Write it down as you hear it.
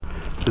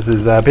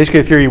This is Basic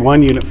Care Theory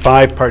 1, Unit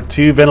 5, Part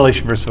 2,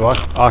 Ventilation versus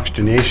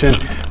Oxygenation.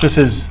 This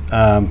is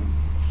one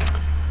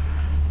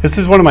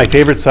of my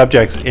favorite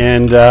subjects,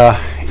 and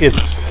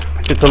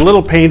it's a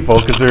little painful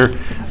because there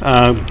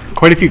are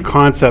quite a few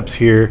concepts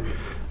here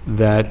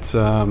that,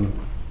 I'm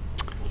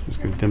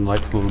just going to dim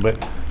lights a little bit.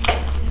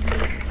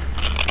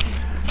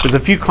 There's a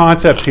few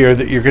concepts here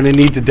that you're going to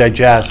need to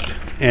digest,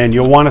 and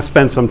you'll want to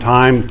spend some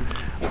time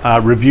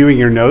reviewing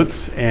your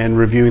notes and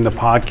reviewing the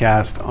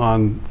podcast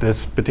on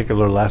this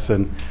particular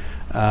lesson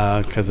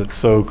because it's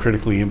so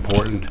critically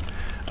important.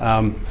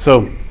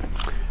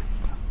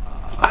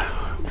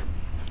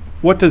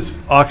 What does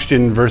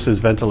oxygen versus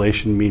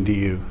ventilation mean to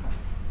you?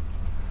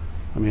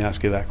 Let me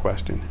ask you that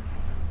question.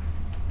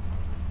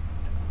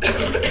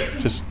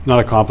 Just not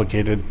a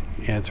complicated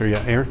answer.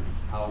 Yeah, Aaron?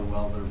 How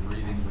well they're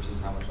breathing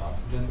versus how much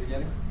oxygen they're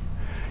getting?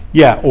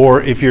 Yeah,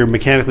 or if you're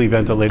mechanically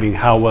ventilating,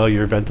 how well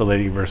you're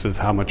ventilating versus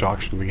how much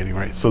oxygen you're getting,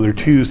 right? So they're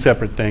two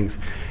separate things.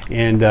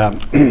 And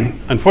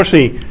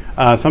unfortunately,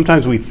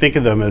 sometimes we think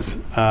of them as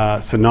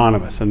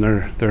synonymous, and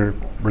they're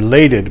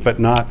related but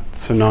not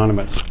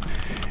synonymous.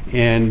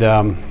 And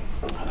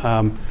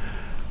I'll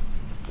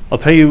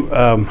tell you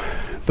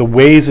the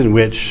ways in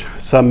which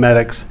some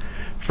medics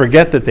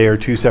forget that they are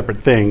two separate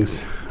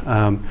things.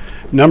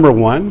 Number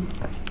one,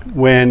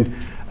 when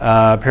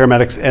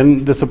paramedics,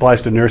 and this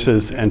applies to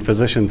nurses and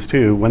physicians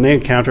too, when they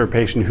encounter a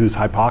patient who's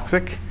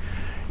hypoxic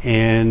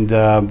and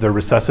they're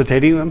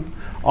resuscitating them,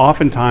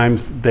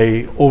 oftentimes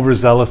they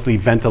overzealously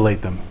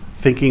ventilate them,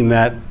 thinking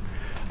that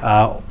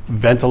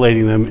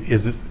ventilating them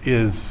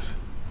is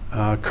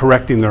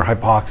correcting their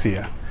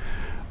hypoxia.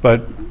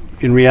 But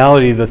in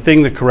reality, the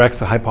thing that corrects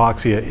the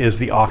hypoxia is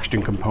the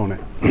oxygen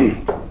component.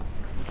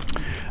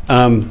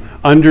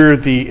 Under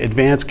the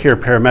advanced care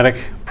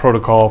paramedic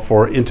protocol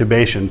for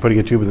intubation, putting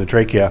a tube in the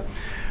trachea,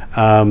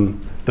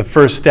 the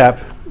first step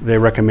they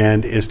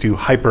recommend is to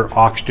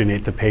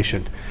hyperoxygenate the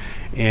patient.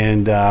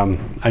 And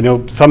I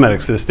know some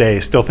medics to this day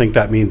still think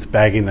that means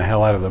bagging the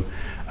hell out of them,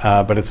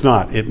 but it's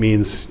not. It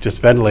means just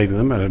ventilating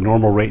them at a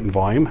normal rate and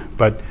volume,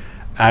 but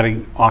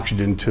adding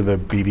oxygen to the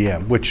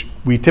BVM, which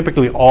we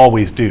typically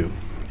always do,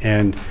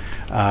 and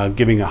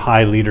giving a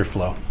high liter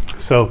flow.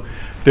 So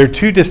they're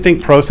two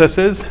distinct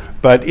processes,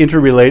 but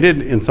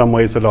interrelated in some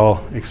ways that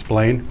I'll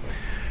explain.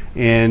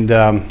 And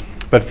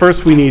but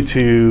first we need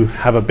to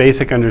have a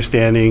basic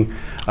understanding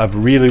of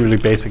really, really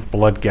basic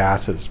blood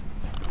gases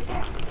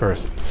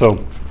first.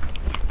 So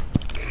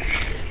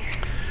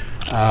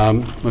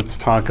let's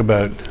talk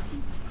about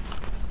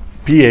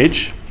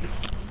pH,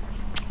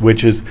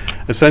 which is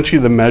essentially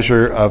the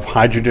measure of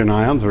hydrogen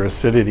ions or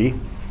acidity,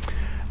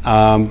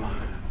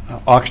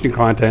 oxygen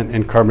content,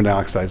 and carbon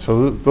dioxide.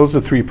 So those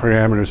are three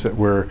parameters that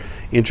we're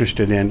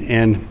interested in.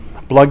 And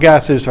blood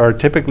gases are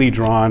typically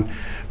drawn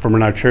from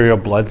an arterial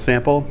blood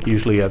sample,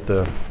 usually at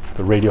the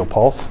radial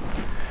pulse.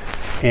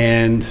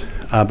 And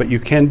but you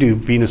can do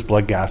venous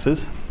blood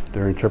gases.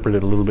 They're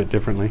interpreted a little bit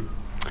differently.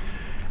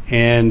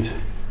 And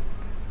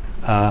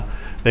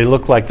they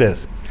look like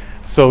this.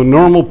 So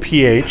normal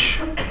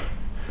pH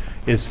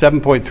is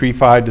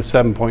 7.35 to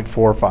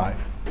 7.45.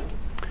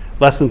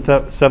 Less than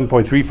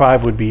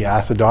 7.35 would be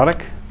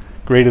acidotic.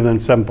 Greater than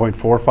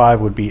 7.45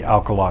 would be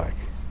alkalotic,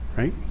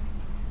 right?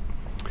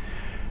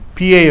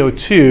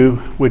 PaO2,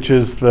 which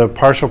is the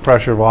partial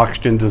pressure of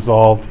oxygen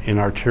dissolved in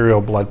arterial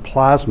blood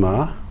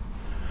plasma,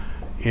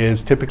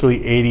 is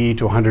typically 80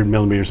 to 100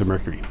 millimeters of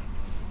mercury.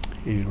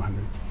 80 to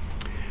 100.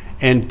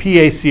 And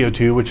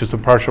PaCO2, which is the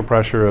partial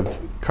pressure of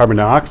carbon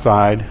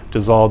dioxide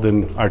dissolved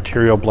in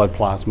arterial blood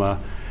plasma,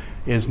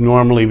 is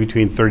normally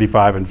between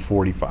 35 and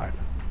 45.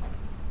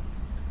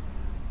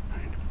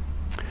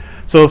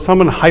 So if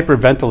someone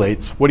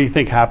hyperventilates, what do you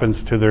think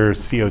happens to their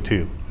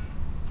CO2?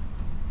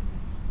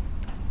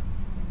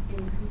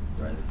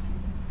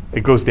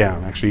 It goes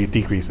down, actually, it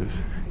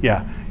decreases.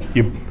 Yeah,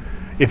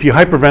 if you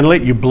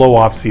hyperventilate, you blow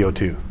off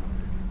CO2.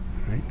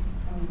 Right?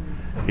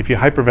 If you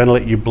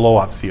hyperventilate, you blow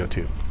off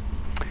CO2.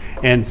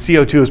 And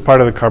CO2 is part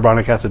of the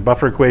carbonic acid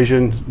buffer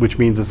equation, which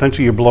means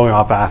essentially you're blowing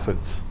off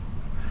acids.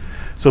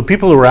 So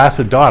people who are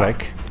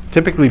acidotic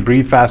typically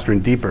breathe faster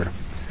and deeper.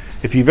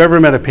 If you've ever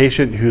met a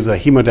patient who's a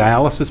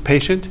hemodialysis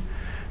patient,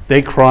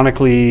 they are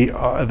chronically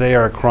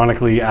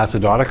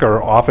acidotic,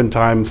 or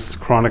oftentimes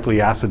chronically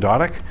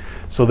acidotic,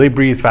 so they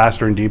breathe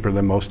faster and deeper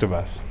than most of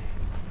us.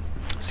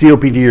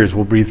 COPDers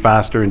will breathe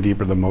faster and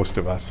deeper than most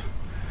of us,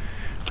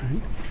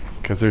 right?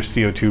 Because they're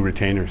CO2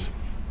 retainers.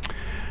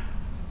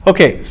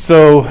 Okay,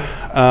 so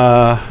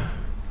I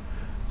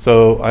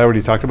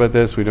already talked about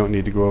this. We don't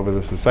need to go over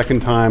this a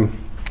second time.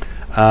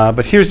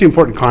 But here's the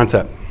important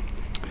concept.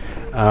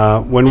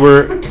 When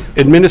we're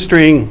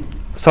administering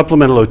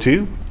supplemental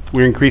O2,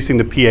 we're increasing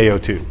the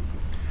PaO2.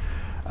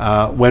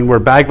 When we're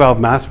bag valve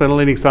mask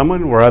ventilating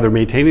someone, we're either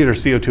maintaining their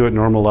CO2 at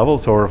normal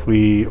levels, or if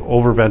we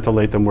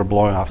overventilate them, we're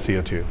blowing off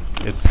CO2.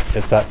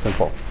 It's that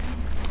simple.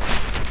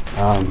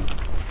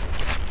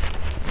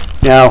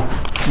 Now,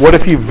 what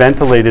if you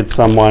ventilated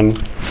someone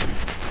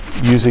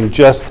using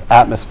just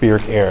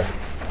atmospheric air?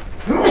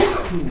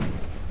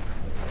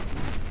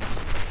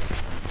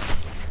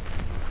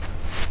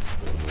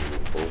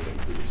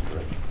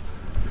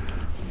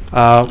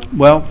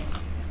 Well,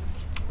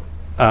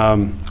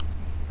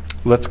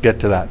 let's get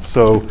to that.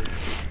 So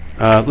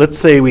let's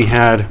say we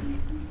had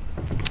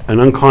an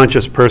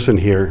unconscious person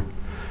here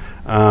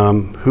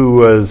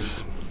who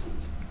has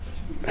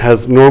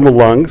normal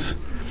lungs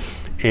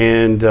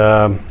and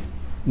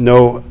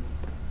no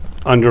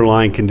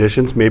underlying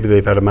conditions. Maybe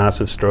they've had a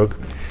massive stroke,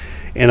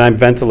 and I'm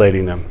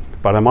ventilating them.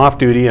 But I'm off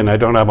duty and I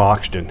don't have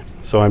oxygen,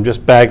 so I'm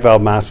just bag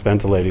valve mask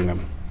ventilating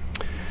them.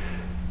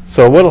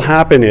 So what will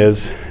happen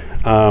is,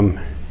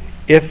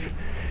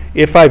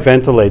 if I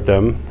ventilate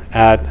them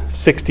at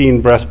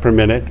 16 breaths per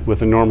minute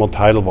with a normal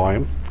tidal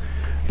volume,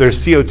 their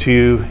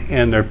CO2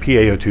 and their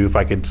PaO2, if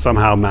I could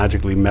somehow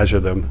magically measure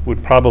them,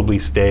 would probably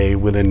stay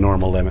within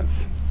normal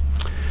limits.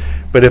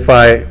 But if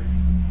I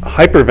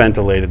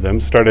hyperventilated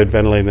them, started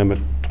ventilating them at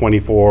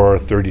 24 or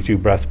 32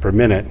 breaths per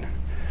minute,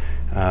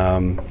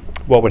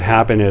 what would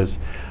happen is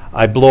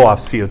I blow off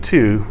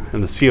CO2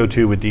 and the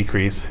CO2 would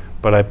decrease,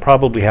 but I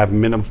probably have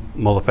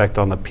minimal effect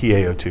on the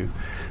PaO2.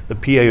 The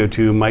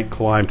PaO2 might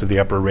climb to the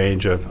upper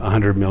range of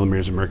 100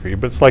 millimeters of mercury,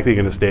 but it's likely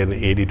going to stay in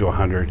the 80 to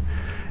 100.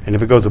 And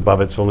if it goes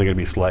above it, it's only going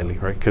to be slightly,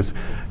 right?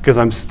 Because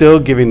I'm still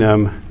giving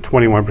them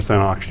 21%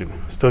 oxygen,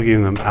 still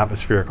giving them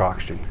atmospheric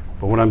oxygen.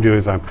 But what I'm doing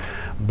is I'm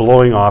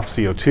blowing off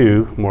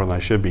CO2 more than I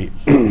should be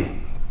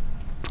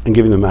and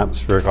giving them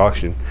atmospheric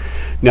oxygen.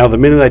 Now, the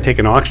minute I take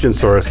an oxygen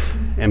source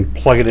and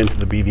plug it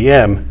into the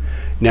BVM,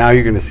 now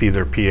you're going to see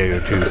their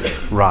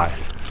PaO2s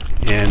rise.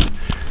 And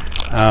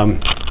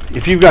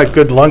if you've got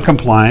good lung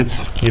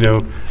compliance,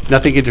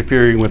 nothing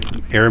interfering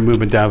with air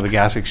movement down to the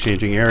gas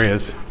exchanging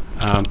areas,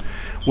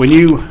 when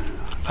you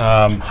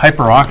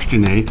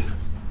hyperoxygenate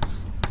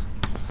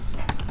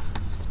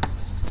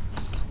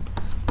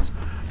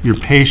your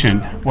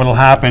patient, what will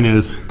happen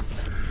is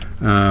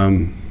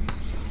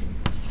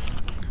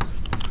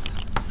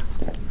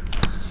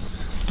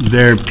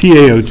their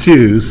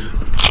PaO2s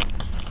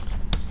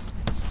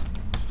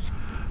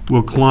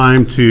will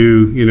climb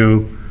to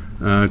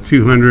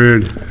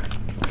 200,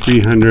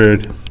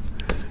 300,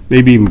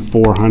 maybe even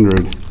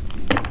 400.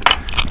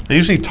 They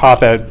usually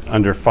top out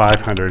under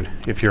 500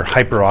 if you're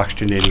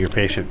hyperoxygenating your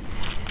patient.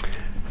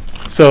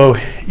 So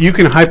you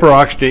can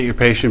hyperoxygenate your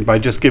patient by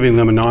just giving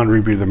them a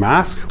non-rebreather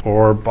mask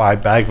or by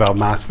bag valve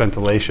mask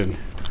ventilation,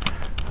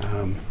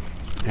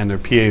 and their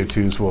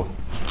PaO2s will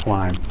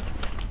climb.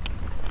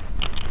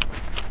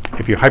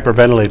 If you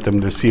hyperventilate them,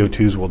 their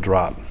CO2s will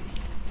drop.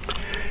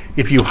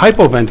 If you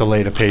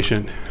hypoventilate a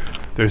patient,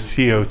 their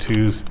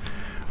CO2s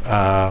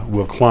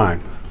will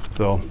climb.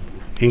 They'll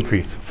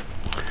increase.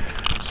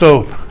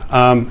 So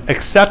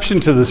exception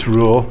to this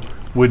rule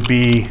would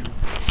be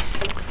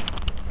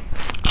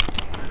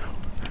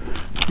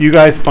you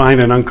guys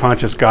find an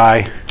unconscious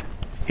guy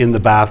in the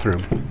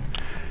bathroom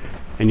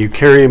and you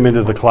carry him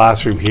into the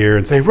classroom here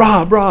and say,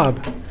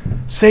 Rob,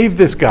 save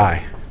this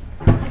guy.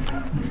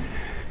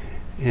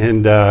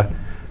 And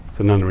it's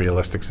an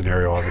unrealistic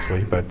scenario,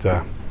 obviously. But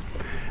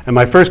and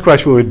my first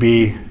question would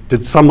be,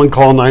 did someone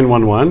call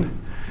 911?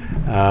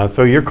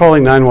 So you're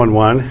calling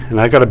 911, and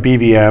I got a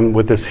BVM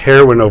with this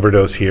heroin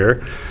overdose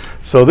here.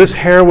 So this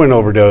heroin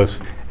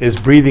overdose is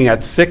breathing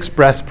at 6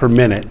 breaths per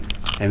minute,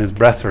 and his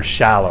breaths are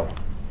shallow.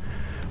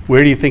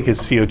 Where do you think his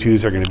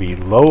CO2s are going to be?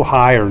 Low,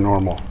 high, or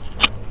normal?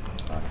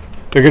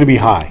 They're going to be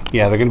high.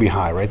 Yeah, they're going to be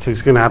high, right? So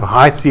he's going to have a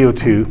high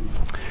CO2.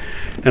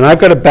 And I've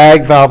got a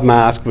bag valve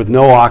mask with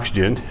no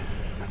oxygen.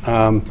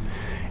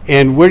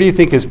 And where do you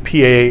think his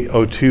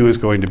PaO2 is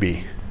going to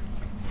be?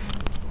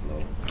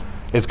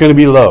 It's going to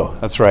be low,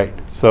 that's right.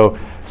 So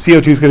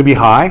CO2 is going to be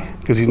high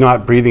because he's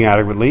not breathing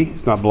adequately.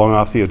 He's not blowing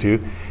off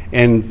CO2.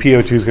 And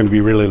PaO2 is going to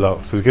be really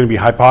low. So he's going to be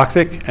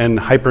hypoxic and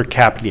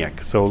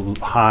hypercapnic, so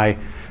high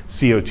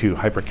CO2,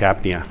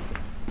 hypercapnia.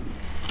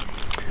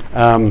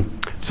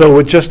 So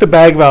with just a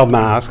bag valve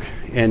mask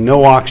and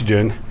no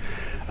oxygen,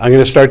 I'm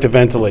going to start to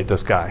ventilate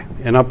this guy.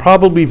 And I'll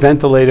probably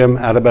ventilate him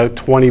at about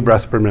 20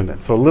 breaths per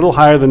minute. So a little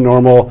higher than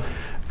normal.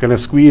 It's going to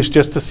squeeze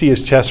just to see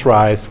his chest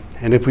rise.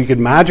 And if we could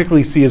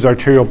magically see his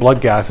arterial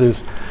blood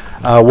gases,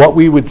 what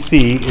we would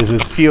see is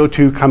his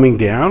CO2 coming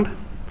down,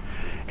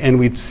 and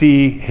we'd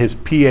see his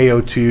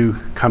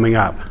PaO2 coming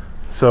up.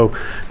 So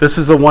this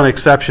is the one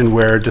exception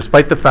where,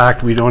 despite the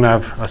fact we don't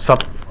have a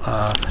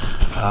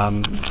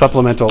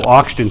supplemental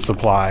oxygen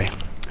supply,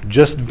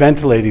 just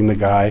ventilating the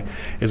guy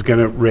is going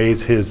to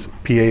raise his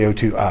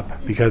PaO2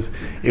 up, because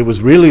it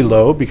was really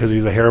low because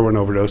he's a heroin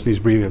overdose and he's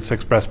breathing at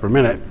 6 breaths per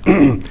minute.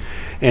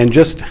 And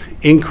just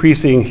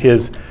increasing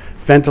his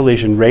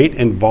ventilation rate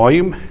and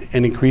volume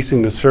and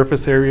increasing the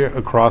surface area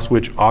across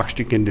which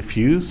oxygen can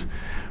diffuse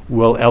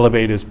will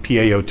elevate his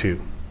PaO2,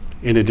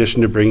 in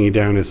addition to bringing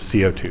down his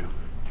CO2.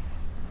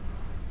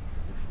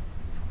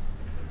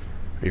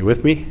 Are you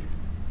with me?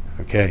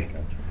 Okay.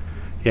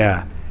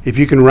 Yeah. If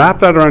you can wrap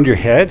that around your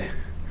head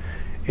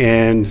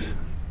and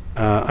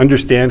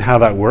understand how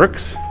that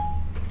works,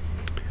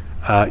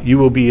 you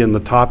will be in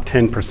the top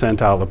 10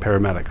 percentile of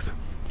paramedics.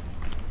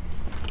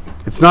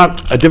 It's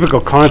not a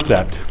difficult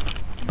concept,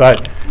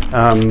 but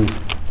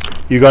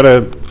you got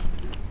to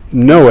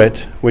know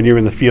it when you're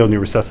in the field and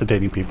you're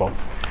resuscitating people,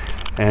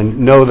 and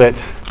know that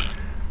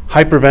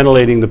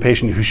hyperventilating the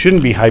patient who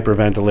shouldn't be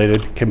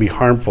hyperventilated can be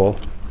harmful.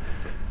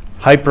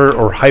 Hyper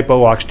or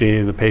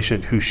hypooxygenating the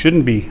patient who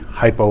shouldn't be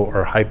hypo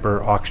or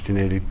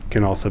hyperoxygenated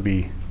can also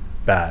be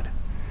bad,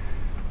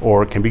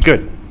 or it can be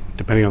good,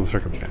 depending on the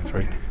circumstance,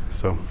 right?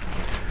 So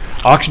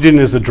oxygen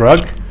is a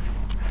drug.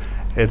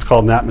 It's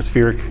called an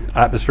atmospheric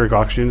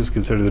oxygen is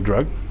considered a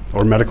drug,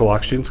 or medical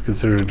oxygen is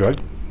considered a drug.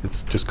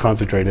 It's just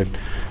concentrated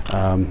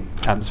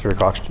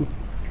atmospheric oxygen.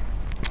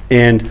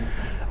 And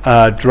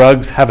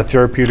drugs have a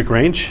therapeutic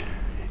range,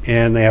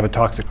 and they have a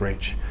toxic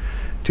range.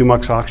 Too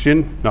much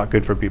oxygen, not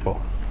good for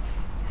people.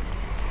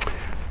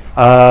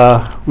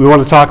 We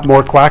want to talk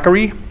more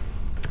quackery.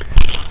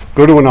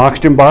 Go to an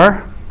oxygen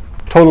bar,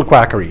 total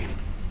quackery.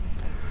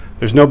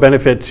 There's no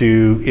benefit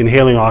to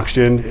inhaling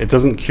oxygen. It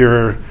doesn't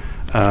cure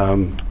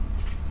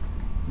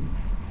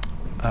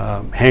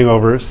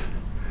hangovers.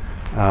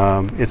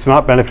 It's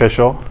not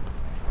beneficial.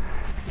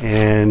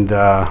 And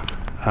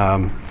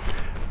the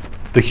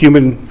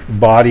human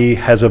body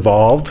has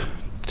evolved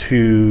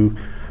to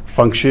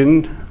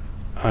function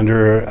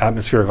under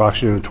atmospheric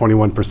oxygen of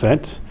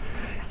 21%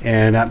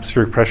 and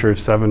atmospheric pressure of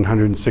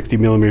 760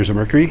 millimeters of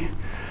mercury.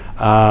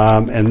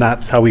 And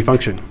that's how we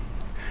function.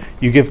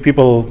 You give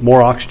people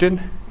more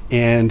oxygen,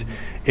 and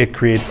it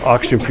creates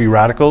oxygen-free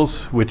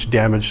radicals, which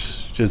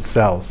damages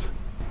cells.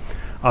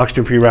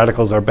 Oxygen-free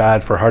radicals are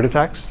bad for heart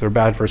attacks. They're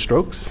bad for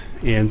strokes.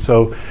 And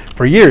so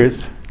for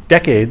years,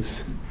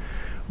 decades,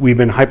 we've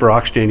been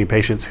hyperoxygenating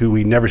patients who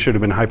we never should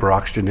have been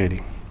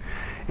hyperoxygenating.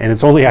 And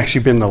it's only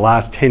actually been the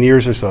last 10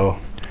 years or so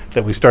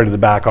that we started to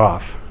back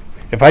off.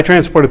 If I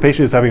transport a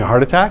patient who's having a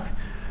heart attack,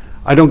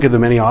 I don't give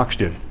them any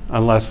oxygen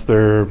unless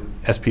their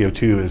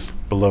SpO2 is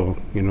below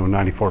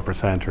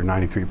 94% or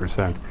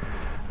 93%.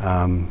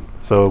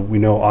 So we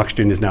know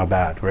oxygen is now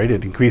bad, right?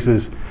 It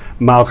increases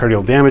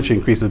myocardial damage, it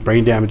increases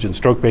brain damage in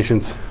stroke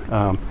patients.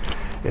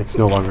 It's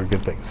no longer a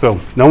good thing. So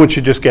no one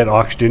should just get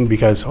oxygen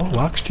because, oh,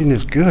 oxygen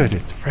is good,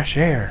 it's fresh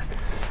air.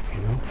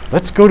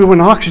 Let's go to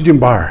an oxygen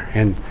bar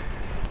and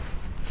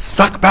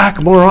suck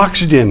back more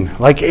oxygen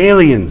like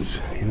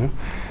aliens.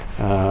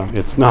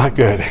 It's not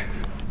good.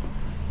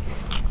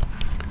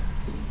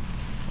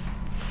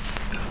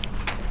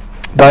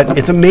 But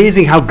it's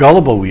amazing how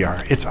gullible we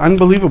are. It's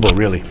unbelievable,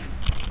 really.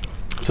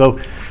 So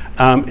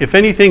if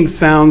anything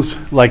sounds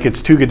like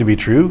it's too good to be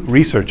true,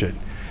 research it.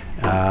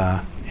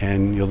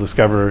 And you'll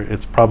discover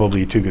it's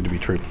probably too good to be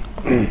true.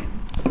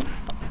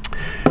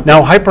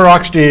 Now,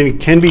 hyperoxygenating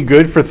can be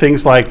good for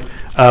things like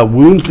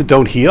wounds that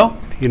don't heal.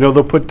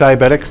 They'll put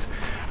diabetics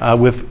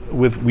with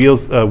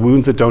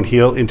wounds that don't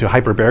heal into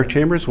hyperbaric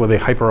chambers where they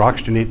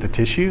hyperoxygenate the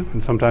tissue,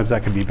 and sometimes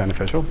that can be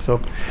beneficial.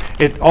 So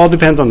it all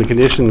depends on the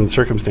condition and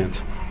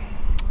circumstance.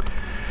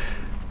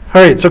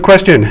 All right, so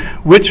question,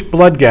 which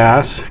blood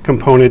gas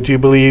component do you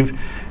believe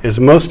is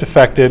most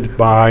affected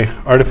by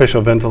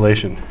artificial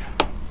ventilation?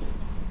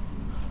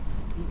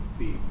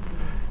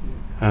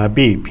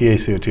 B,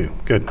 PaCO2.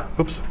 Good.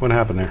 Oops, what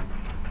happened there?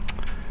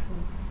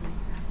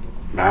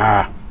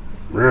 Yeah,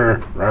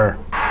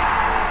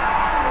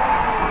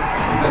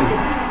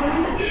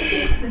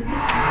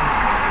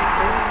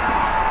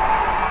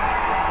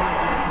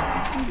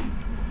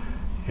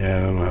 I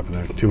don't know what happened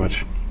there. Too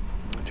much.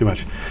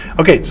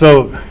 Okay,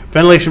 so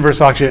ventilation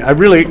versus oxygen.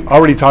 I've really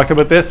already talked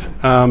about this,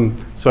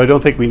 so I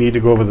don't think we need to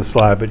go over the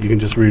slide, but you can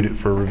just read it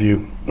for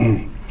review.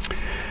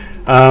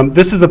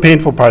 This is the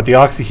painful part, the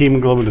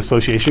oxyhemoglobin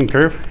dissociation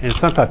curve. And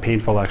it's not that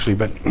painful, actually,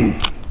 but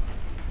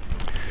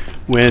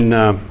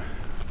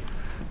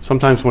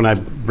sometimes when I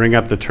bring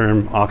up the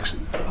term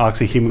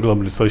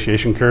oxyhemoglobin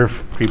dissociation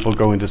curve, people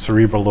go into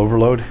cerebral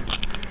overload,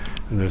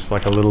 and there's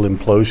like a little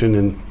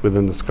implosion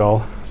within the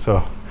skull.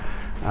 So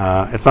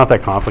it's not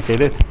that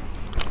complicated.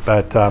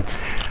 But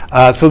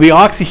so the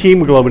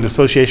oxyhemoglobin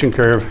dissociation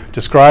curve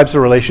describes the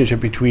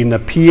relationship between the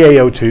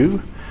PaO2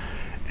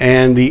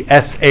 and the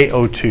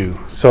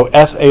SaO2. So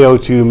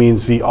SaO2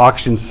 means the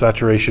oxygen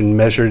saturation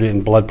measured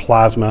in blood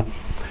plasma,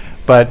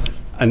 but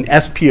an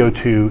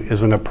SpO2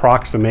 is an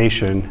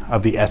approximation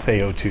of the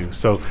SaO2.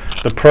 So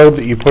the probe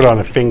that you put on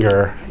a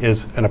finger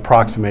is an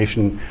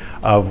approximation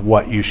of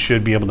what you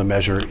should be able to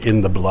measure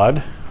in the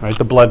blood, right?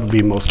 The blood would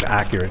be most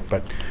accurate,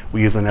 but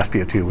we use an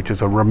SpO2, which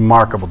is a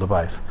remarkable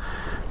device.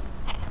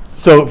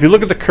 So if you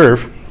look at the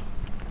curve,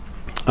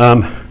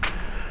 on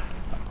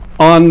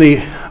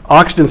the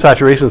oxygen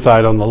saturation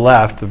side on the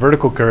left, the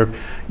vertical curve,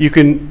 you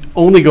can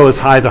only go as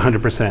high as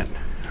 100%,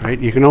 right?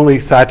 You can only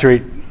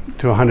saturate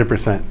to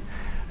 100%.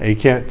 You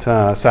can't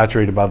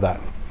saturate above that.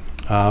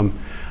 On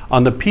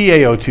the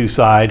PaO2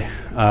 side,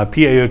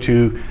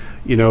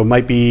 PaO2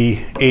 might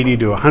be 80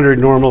 to 100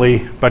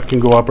 normally, but can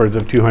go upwards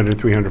of 200,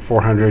 300,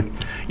 400,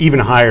 even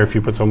higher if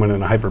you put someone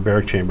in a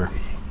hyperbaric chamber.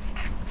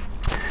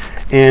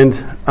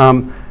 And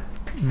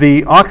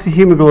the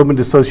oxyhemoglobin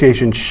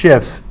dissociation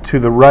shifts to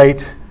the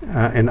right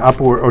and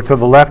upward, or to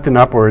the left and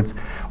upwards,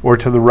 or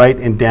to the right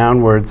and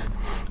downwards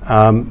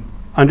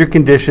under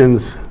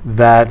conditions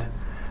that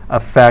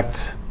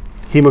affect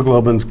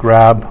hemoglobin's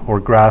grab or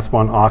grasp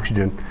on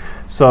oxygen.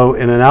 So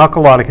in an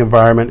alkalotic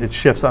environment, it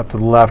shifts up to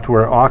the left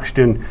where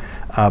oxygen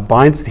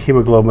binds to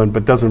hemoglobin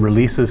but doesn't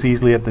release as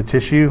easily at the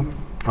tissue.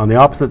 On the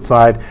opposite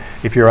side,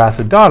 if you're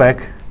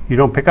acidotic, you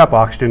don't pick up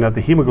oxygen at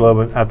the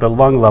hemoglobin at the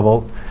lung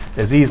level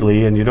as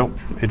easily, and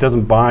it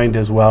doesn't bind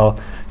as well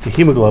to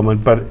hemoglobin,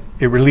 but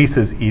it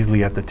releases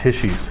easily at the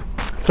tissues.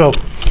 So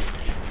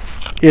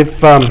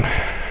if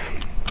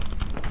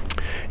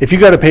you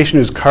got a patient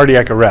who's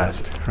cardiac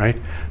arrest, right?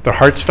 Their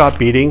heart stopped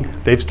beating,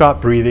 they've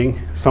stopped breathing,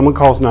 someone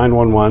calls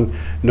 911,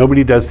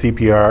 nobody does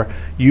CPR,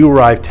 you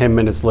arrive 10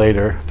 minutes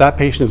later, that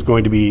patient is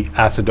going to be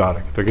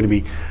acidotic. They're going to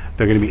be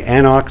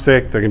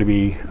anoxic, they're going to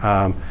be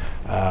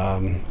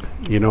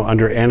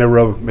under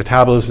anaerobic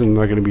metabolism,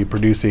 they're going to be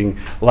producing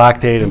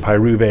lactate and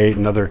pyruvate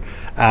and other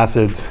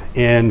acids,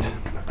 and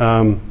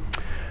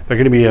they're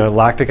going to be a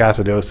lactic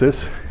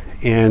acidosis.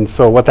 And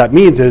so what that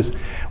means is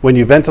when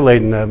you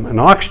ventilate them and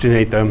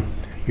oxygenate them,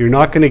 you're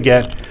not going to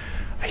get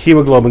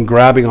hemoglobin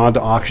grabbing onto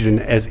oxygen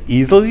as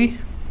easily,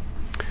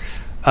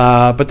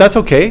 but that's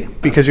okay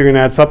because you're going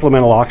to add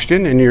supplemental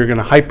oxygen and you're going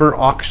to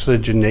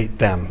hyperoxygenate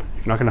them.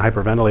 You're not going to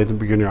hyperventilate them,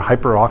 but you're going to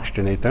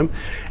hyperoxygenate them.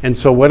 And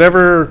so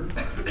whatever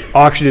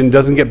oxygen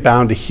doesn't get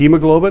bound to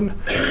hemoglobin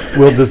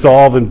will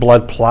dissolve in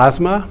blood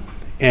plasma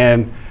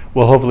and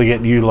will hopefully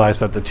get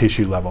utilized at the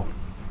tissue level.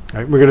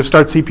 Right, we're going to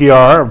start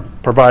CPR,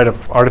 provide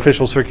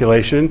artificial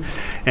circulation,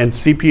 and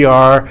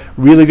CPR,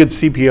 really good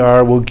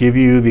CPR, will give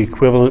you the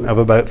equivalent of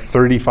about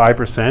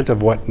 35%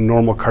 of what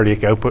normal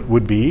cardiac output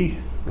would be,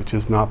 which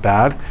is not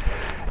bad.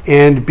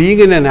 And being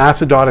in an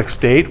acidotic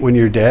state when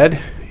you're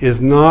dead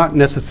is not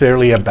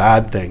necessarily a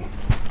bad thing.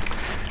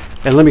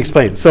 And let me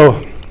explain.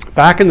 So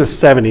back in the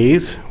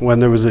 70s, when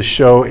there was a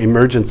show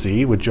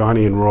Emergency with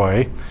Johnny and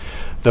Roy,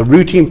 the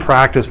routine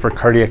practice for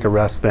cardiac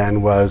arrest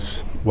then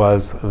was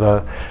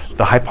the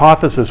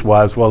hypothesis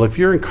was, well, if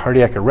you're in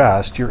cardiac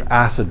arrest, you're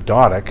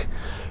acidotic,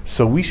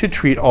 so we should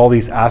treat all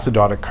these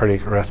acidotic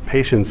cardiac arrest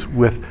patients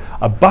with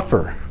a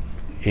buffer.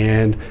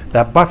 And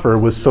that buffer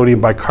was sodium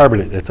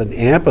bicarbonate. It's an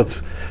amp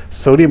of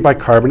sodium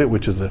bicarbonate,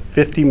 which is a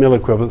 50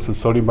 milliequivalents of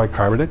sodium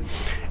bicarbonate,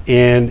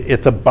 and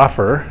it's a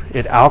buffer.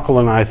 It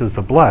alkalinizes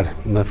the blood.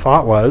 And the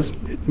thought was,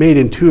 it made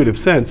intuitive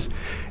sense.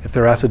 If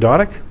they're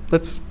acidotic,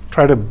 let's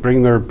try to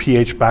bring their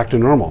pH back to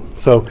normal.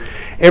 So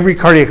every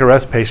cardiac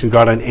arrest patient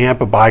got an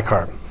amp of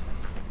bicarb.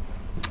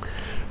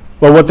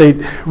 Well, what they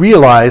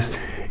realized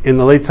in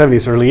the late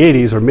 70s, early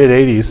 80s, or mid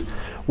 80s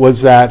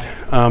was that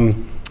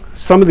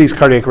some of these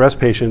cardiac arrest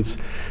patients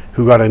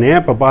who got an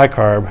amp of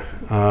bicarb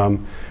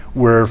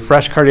were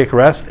fresh cardiac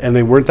arrest and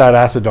they weren't that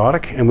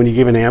acidotic. And when you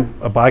gave an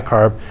amp of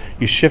bicarb,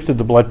 you shifted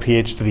the blood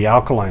pH to the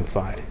alkaline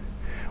side,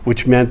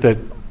 which meant that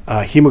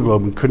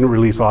hemoglobin couldn't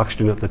release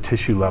oxygen at the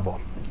tissue level.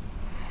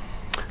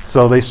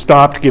 So they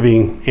stopped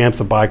giving amps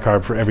of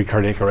bicarb for every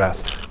cardiac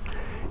arrest.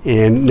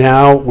 And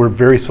now we're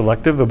very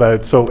selective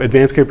about, so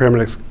advanced care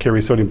paramedics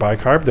carry sodium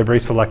bicarb. They're very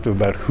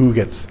selective about who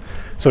gets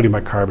sodium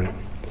bicarbonate.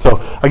 So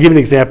I'll give you an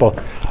example.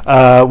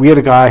 We had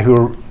a guy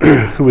who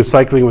was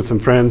cycling with some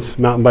friends,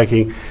 mountain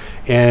biking,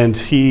 and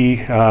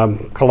he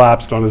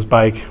collapsed on his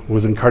bike,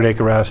 was in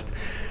cardiac arrest.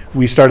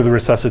 We started the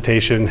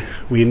resuscitation.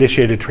 We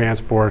initiated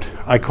transport.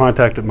 I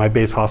contacted my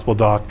base hospital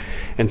doc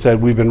and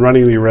said, we've been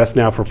running the arrest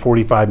now for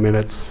 45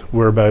 minutes.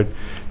 We're about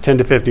 10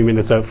 to 15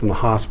 minutes out from the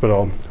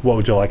hospital. What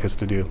would you like us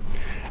to do?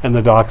 And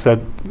the doc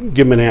said,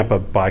 give him an amp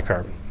of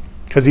bicarb.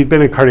 Because he'd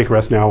been in cardiac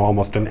arrest now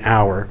almost an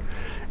hour,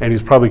 and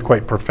he's probably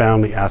quite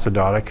profoundly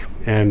acidotic,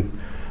 and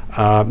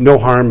no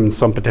harm and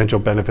some potential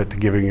benefit to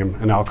giving him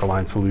an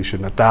alkaline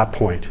solution at that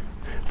point,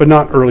 but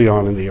not early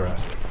on in the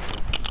arrest.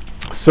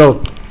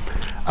 So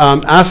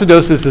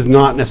acidosis is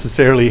not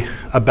necessarily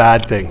a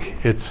bad thing.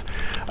 It's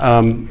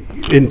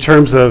in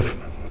terms of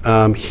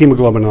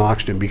hemoglobin and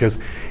oxygen, because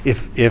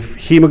if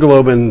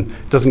hemoglobin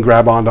doesn't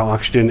grab onto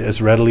oxygen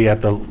as readily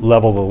at the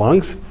level of the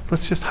lungs,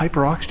 let's just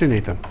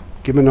hyperoxygenate them.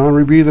 Give them a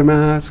non-rebreather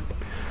mask,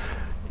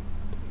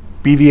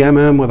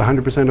 BVMM with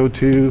 100%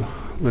 O2.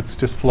 Let's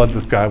just flood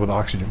the guy with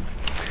oxygen.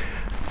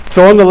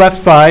 So on the left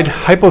side,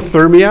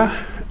 hypothermia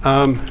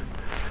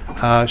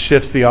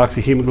shifts the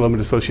oxyhemoglobin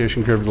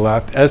dissociation curve to the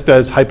left, as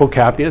does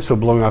hypocapnia, so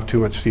blowing off too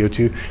much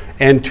CO2.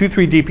 And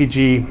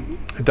 2,3-DPG,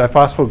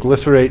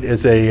 diphosphoglycerate,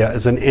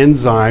 is an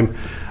enzyme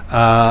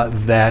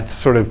that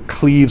sort of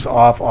cleaves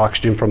off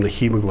oxygen from the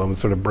hemoglobin,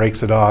 sort of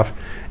breaks it off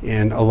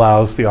and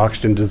allows the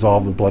oxygen to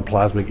dissolve in blood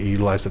plasma to get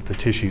utilized at the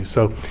tissue.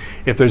 So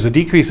if there's a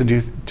decrease in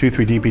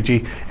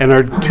 2,3-DPG and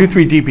our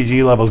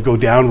 2,3-DPG levels go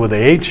down with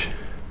age,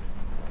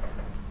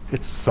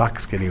 it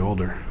sucks getting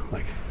older.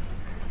 Like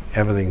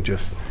everything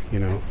just,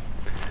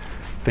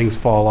 things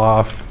fall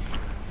off,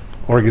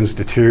 organs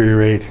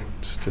deteriorate.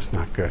 It's just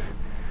not good.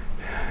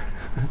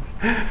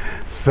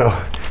 So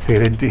we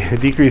had a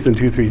decrease in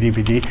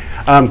 2,3-DPG.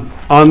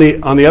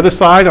 On the other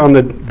side, on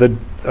the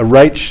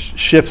right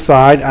shift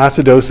side,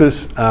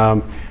 acidosis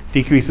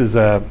decreases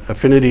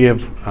affinity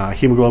of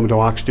hemoglobin to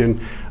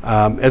oxygen,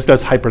 as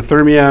does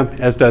hyperthermia,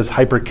 as does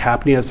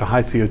hypercapnia, so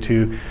high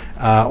CO2,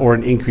 or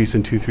an increase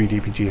in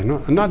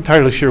 2,3-DPG. I'm not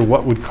entirely sure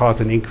what would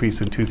cause an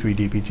increase in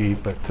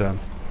 2,3-DPG, but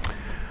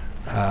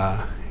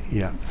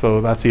yeah,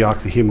 so that's the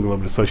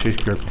oxyhemoglobin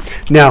association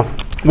curve. Now,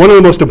 one of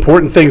the most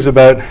important things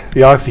about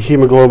the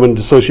oxyhemoglobin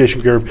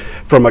dissociation curve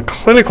from a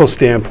clinical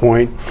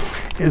standpoint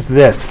is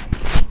this.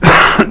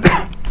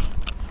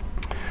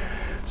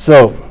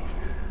 So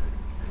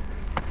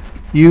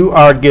you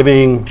are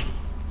giving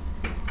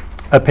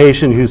a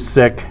patient who's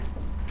sick,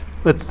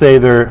 let's say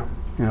they're,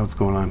 what's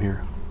going on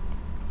here?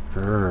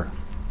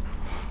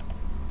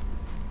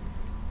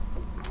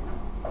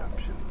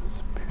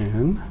 Options,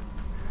 pen,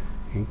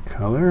 ink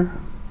color.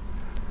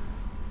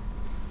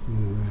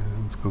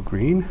 Let's go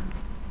green.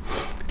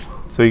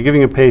 So you're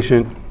giving a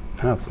patient,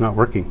 it's not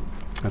working.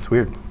 That's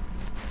weird.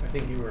 I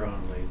think you were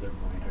on laser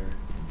pointer.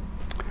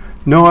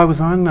 No, I was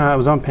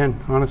on pen,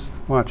 honest.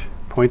 Watch.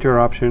 Pointer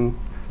option,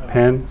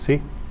 pen,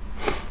 see?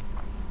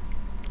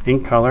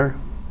 Ink color,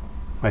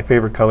 my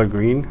favorite color,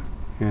 green,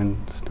 and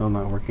still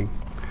not working.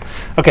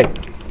 Okay,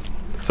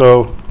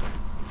 so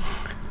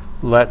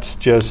let's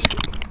just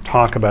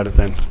talk about it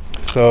then.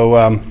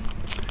 So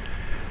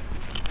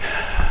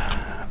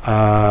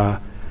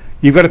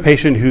you've got a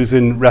patient who's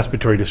in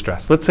respiratory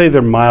distress. Let's say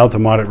they're mild to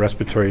moderate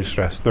respiratory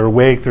distress. They're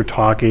awake, they're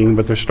talking,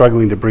 but they're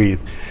struggling to breathe.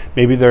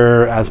 Maybe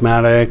they're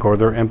asthmatic, or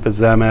they're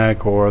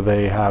emphysemic, or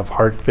they have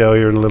heart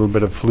failure and a little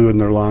bit of fluid in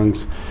their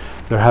lungs.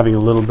 They're having a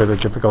little bit of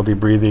difficulty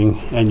breathing,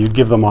 and you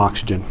give them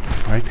oxygen,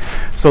 right?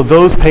 So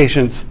those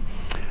patients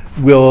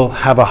will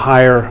have a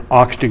higher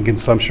oxygen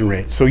consumption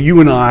rate. So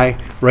you and I,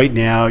 right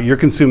now, you're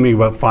consuming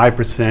about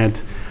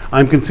 5%.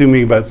 I'm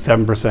consuming about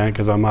 7%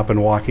 because I'm up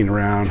and walking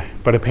around.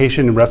 But a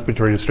patient in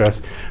respiratory distress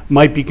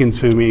might be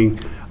consuming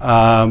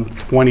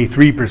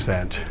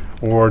 23%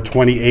 or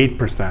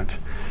 28%.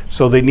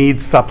 So they need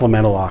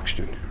supplemental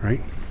oxygen, right?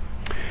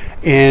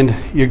 And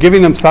you're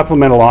giving them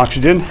supplemental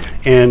oxygen,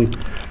 and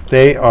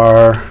they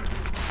are,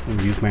 let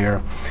me use my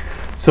arrow.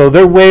 So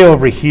they're way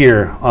over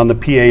here on the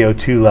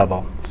PaO2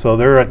 level. So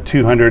they're at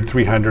 200,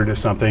 300 or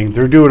something.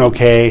 They're doing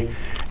okay,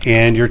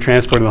 and you're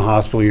transporting to the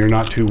hospital. You're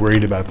not too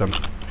worried about them.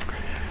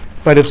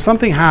 But if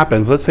something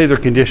happens, let's say their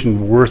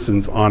condition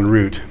worsens en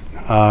route,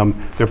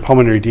 their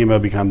pulmonary edema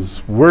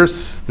becomes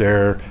worse,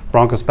 their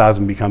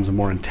bronchospasm becomes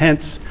more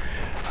intense,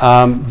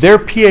 their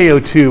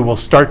PaO2 will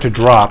start to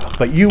drop,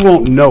 but you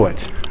won't know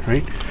it,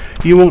 right?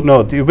 You won't know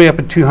it. You'll be up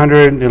at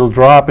 200, it'll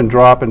drop and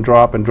drop and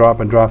drop and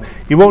drop and drop.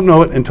 You won't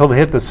know it until they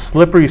hit the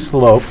slippery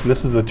slope.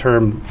 This is a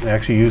term they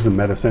actually use in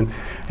medicine.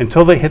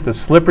 Until they hit the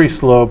slippery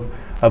slope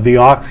of the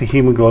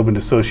oxyhemoglobin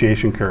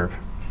dissociation curve.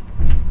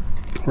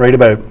 Right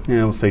about,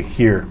 we'll say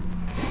here.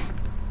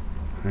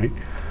 Right?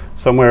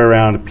 Somewhere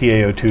around a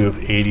PaO2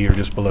 of 80 or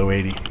just below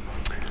 80.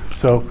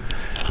 So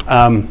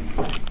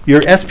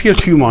your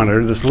SpO2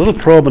 monitor, this little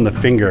probe on the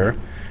finger,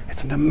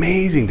 it's an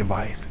amazing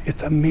device.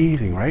 It's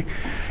amazing, right?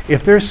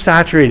 If they're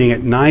saturating at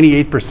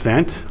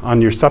 98%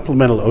 on your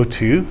supplemental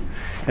O2,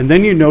 and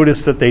then you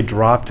notice that they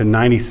drop to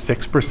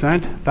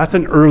 96%, that's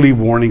an early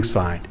warning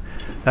sign.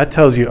 That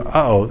tells you,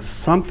 uh-oh,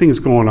 something's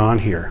going on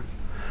here.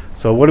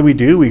 So what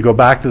do? We go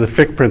back to the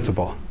Fick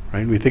principle,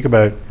 right? We think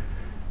about,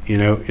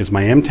 is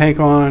my M tank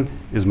on?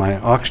 Is my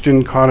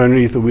oxygen caught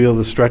underneath the wheel of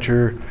the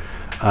stretcher?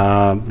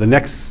 The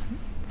next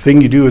thing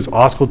you do is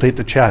auscultate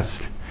the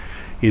chest.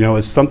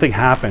 Has something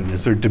happened?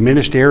 Is there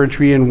diminished air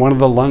entry in one of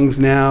the lungs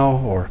now?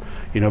 Or,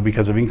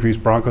 because of increased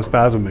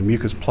bronchospasm and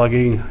mucus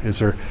plugging? Is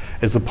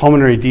the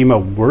pulmonary edema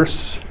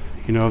worse?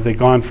 Have they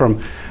gone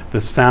from the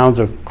sounds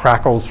of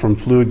crackles from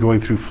fluid going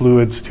through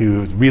fluids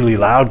to really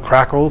loud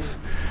crackles?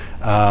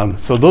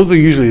 So those are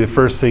usually the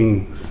first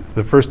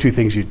two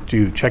things you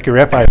do. Check your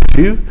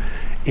FiO2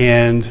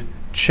 and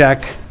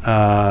check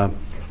the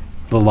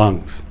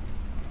lungs.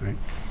 Right?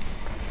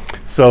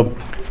 So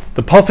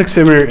the pulse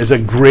oximeter is a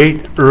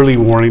great early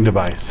warning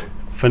device.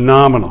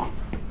 Phenomenal.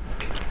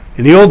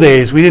 In the old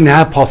days, we didn't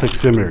have pulse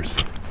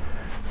oximeters.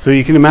 So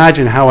you can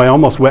imagine how I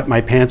almost wet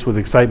my pants with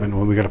excitement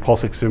when we got a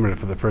pulse oximeter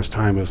for the first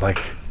time. It was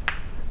like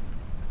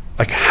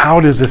how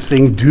does this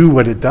thing do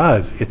what it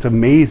does? It's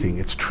amazing.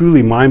 It's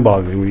truly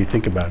mind-boggling when you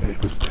think about it.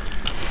 It was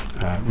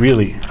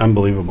really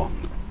unbelievable.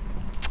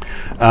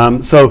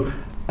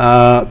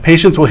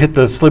 Patients will hit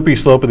the slippery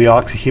slope of the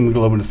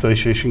oxyhemoglobin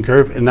dissociation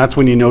curve, and that's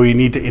when you know you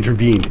need to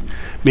intervene.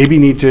 Maybe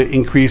you need to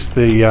increase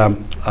the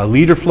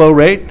liter flow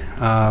rate,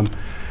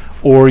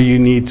 or you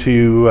need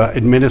to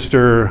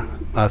administer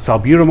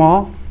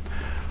salbutamol,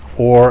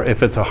 or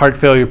if it's a heart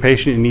failure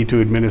patient, you need to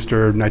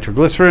administer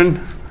nitroglycerin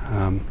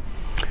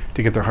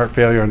to get their heart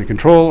failure under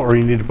control, or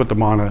you need to put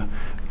them on a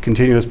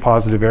continuous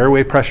positive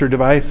airway pressure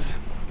device.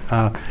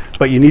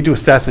 But you need to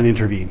assess and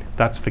intervene.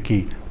 That's the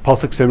key.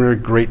 Pulse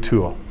oximeter, great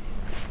tool.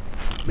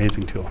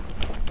 Amazing tool.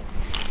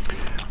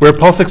 Where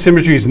pulse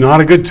oximetry is not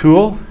a good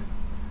tool,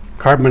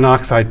 carbon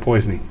monoxide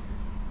poisoning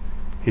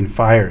in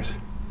fires.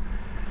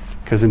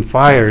 Because in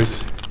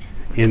fires,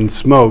 in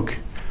smoke,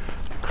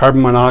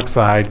 carbon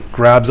monoxide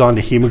grabs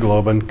onto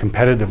hemoglobin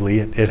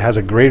competitively. It has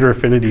a greater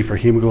affinity for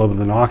hemoglobin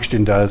than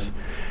oxygen does,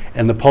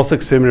 and the pulse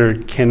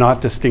oximeter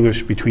cannot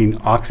distinguish between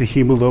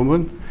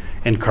oxyhemoglobin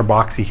and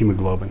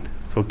carboxyhemoglobin.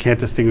 So it can't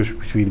distinguish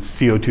between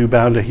CO2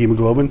 bound to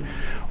hemoglobin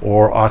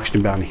or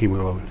oxygen bound to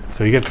hemoglobin.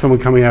 So you get someone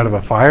coming out of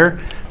a fire,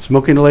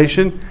 smoke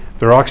inhalation,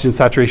 their oxygen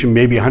saturation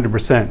may be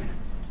 100%.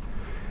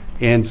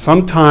 And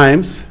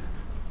sometimes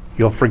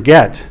you'll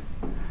forget,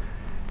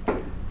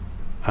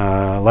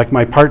 like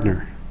my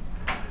partner,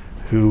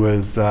 who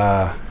was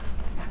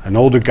an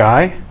older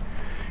guy,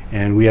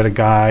 and we had a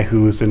guy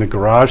who was in a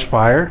garage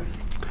fire,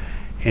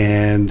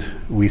 and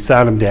we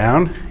sat him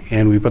down,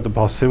 and we put the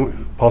pulse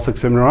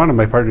oximeter on, and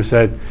my partner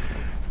said,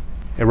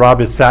 "Hey, Rob,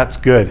 his SAT's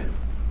good."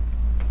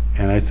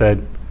 And I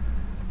said,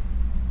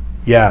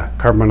 "Yeah,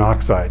 carbon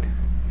monoxide."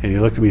 And he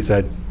looked at me and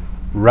said,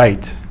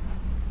 "Right."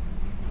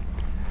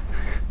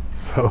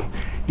 So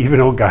even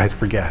old guys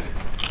forget.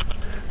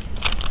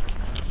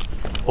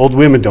 Old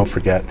women don't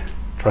forget.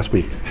 Trust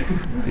me.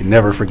 They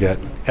never forget,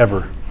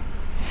 ever.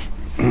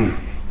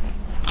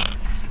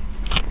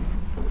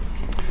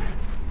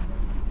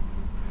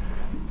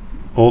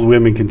 Old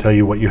women can tell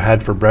you what you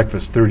had for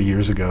breakfast 30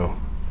 years ago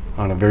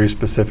on a very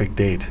specific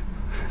date.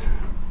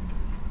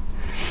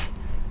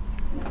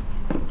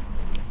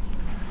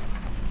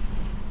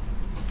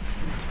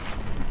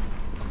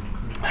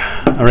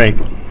 All right.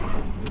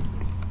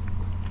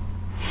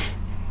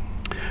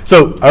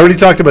 So I already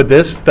talked about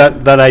this,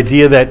 that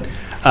idea that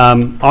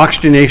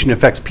oxygenation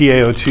affects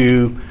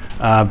PaO2,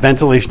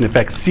 ventilation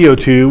affects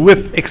CO2,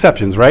 with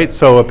exceptions, right?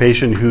 So a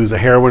patient who's a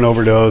heroin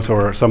overdose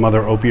or some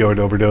other opioid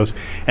overdose,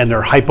 and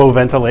they're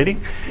hypoventilating,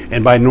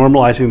 and by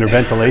normalizing their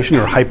ventilation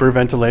or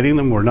hyperventilating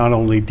them, we're not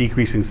only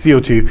decreasing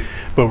CO2,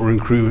 but we're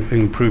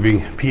improving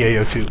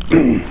PaO2. Sorry,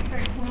 can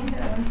you hit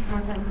that one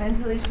more time?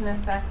 Ventilation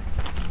effects.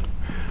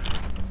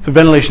 So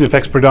ventilation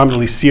affects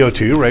predominantly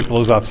CO2, right?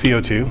 Blows off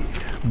CO2,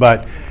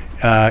 but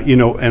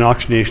and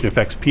oxygenation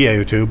affects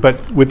PaO2,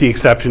 but with the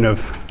exception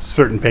of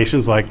certain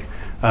patients like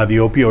the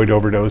opioid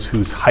overdose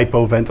who's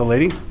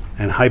hypoventilating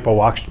and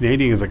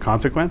hypooxygenating as a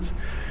consequence.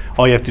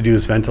 All you have to do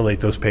is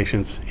ventilate those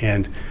patients,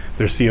 and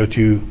their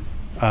CO2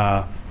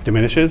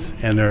 diminishes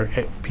and their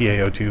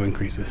PaO2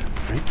 increases.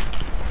 Right?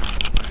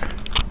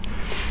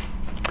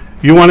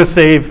 You want to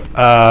save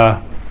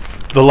the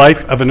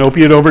life of an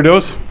opioid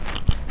overdose?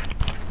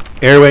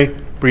 Airway,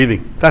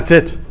 breathing. That's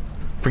it.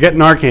 Forget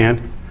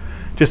Narcan.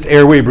 Just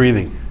airway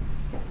breathing.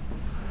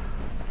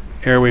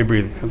 Airway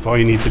breathing. That's all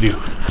you need to do.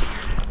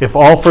 If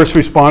all first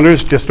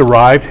responders just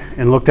arrived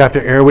and looked after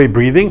airway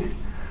breathing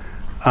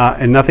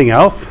and nothing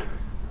else,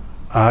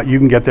 you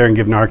can get there and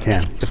give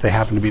Narcan if they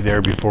happen to be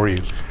there before you.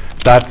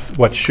 That's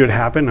what should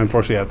happen.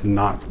 Unfortunately, that's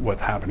not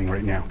what's happening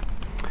right now.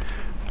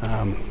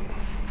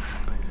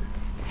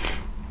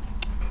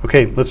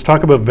 Okay, let's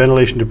talk about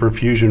ventilation to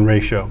perfusion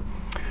ratio.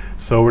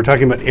 So we're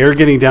talking about air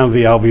getting down to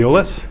the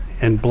alveolus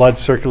and blood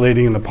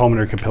circulating in the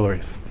pulmonary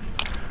capillaries.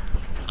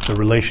 The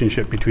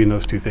relationship between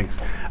those two things.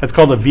 That's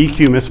called a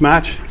VQ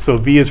mismatch. So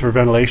V is for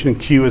ventilation and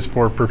Q is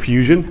for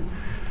perfusion.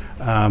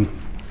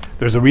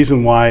 There's a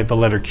reason why the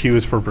letter Q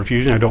is for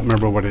perfusion. I don't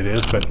remember what it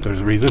is, but there's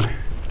a reason.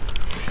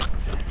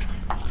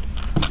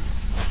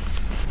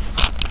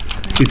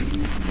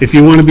 If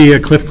you want to be a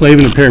Cliff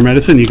Clavin in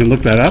paramedicine, you can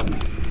look that up.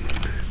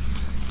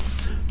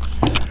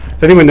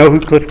 Does anyone know who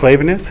Cliff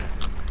Clavin is?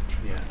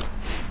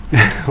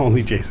 Yeah.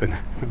 Only Jason.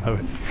 I love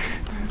it.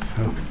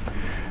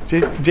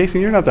 So,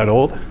 Jason, you're not that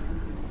old.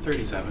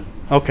 37.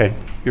 Okay,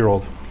 you're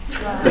old.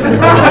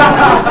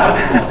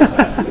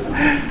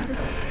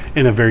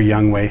 In a very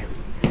young way.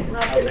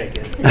 I'll take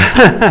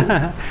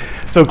it.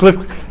 So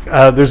Cliff,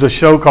 there's a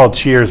show called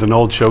Cheers, an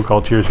old show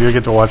called Cheers. If you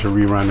get to watch a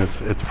rerun,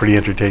 it's pretty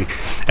entertaining.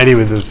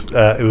 Anyway,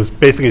 it was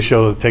basically a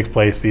show that takes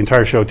place, the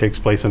entire show takes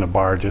place in a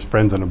bar, just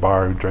friends in a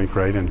bar who drink,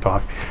 right, and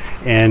talk.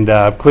 And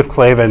Cliff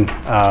Clavin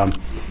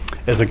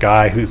is a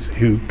guy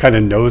who kind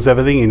of knows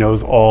everything. He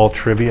knows all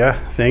trivia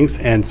things.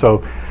 And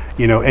so,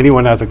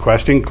 anyone has a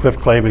question, Cliff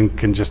Clavin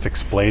can just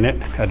explain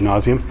it ad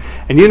nauseum.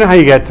 And you know how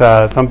you get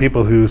some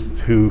people who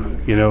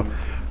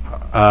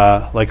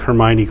like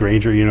Hermione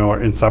Granger,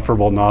 are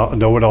insufferable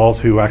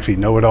know-it-alls who actually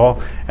know it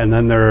all, and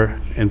then there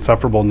are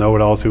insufferable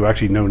know-it-alls who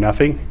actually know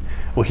nothing.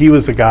 Well, he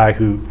was a guy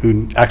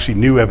who actually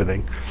knew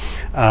everything.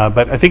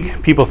 But I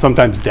think people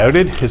sometimes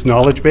doubted his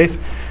knowledge base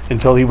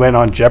until he went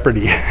on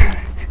Jeopardy.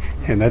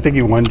 And I think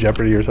he won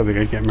Jeopardy or something,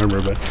 I can't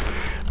remember,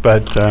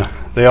 but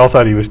they all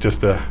thought he was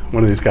just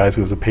one of these guys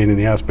who was a pain in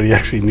the ass, but he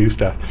actually knew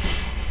stuff.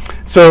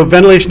 So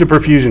ventilation to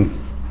perfusion.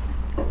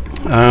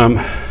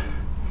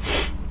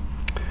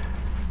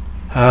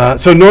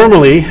 So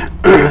normally,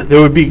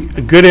 there would be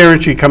a good air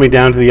entry coming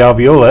down to the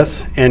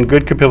alveolus and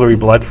good capillary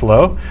blood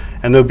flow,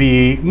 and there'll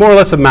be more or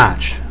less a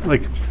match.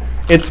 Like,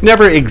 it's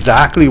never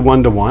exactly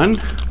one-to-one,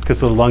 because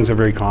the lungs are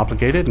very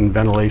complicated, and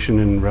ventilation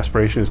and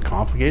respiration is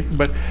complicated,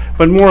 but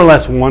more or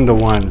less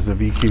one-to-one is a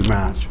VQ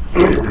match.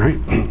 Right?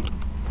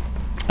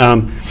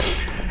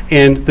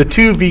 And the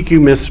two VQ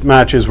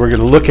mismatches we're going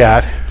to look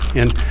at,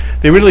 and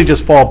they really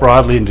just fall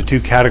broadly into two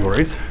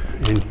categories,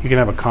 and you can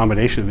have a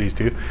combination of these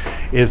two,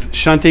 is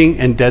shunting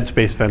and dead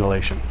space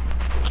ventilation.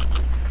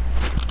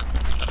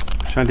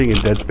 Shunting and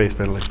dead space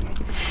ventilation.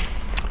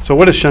 So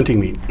what does shunting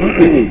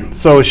mean?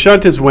 So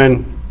shunt is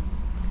when,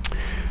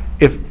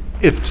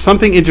 if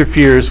something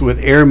interferes with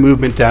air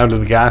movement down to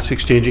the gas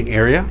exchanging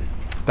area,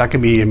 that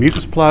can be a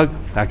mucus plug,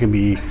 that can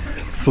be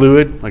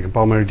fluid, like a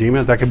pulmonary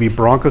edema, that can be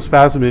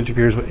bronchospasm that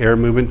interferes with air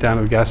movement down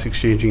to the gas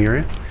exchanging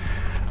area.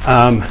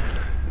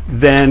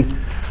 then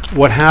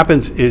what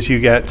happens is you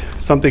get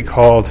something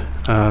called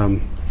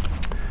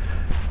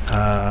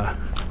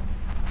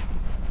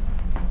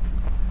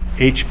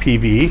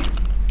HPV,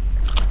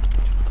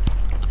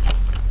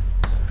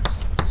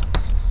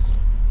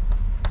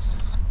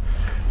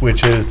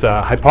 which is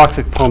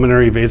hypoxic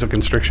pulmonary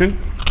vasoconstriction.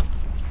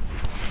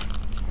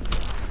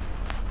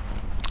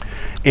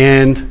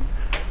 And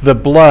the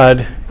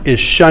blood is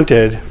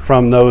shunted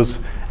from those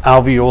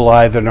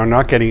alveoli that are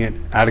not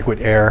getting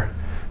adequate air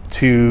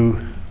to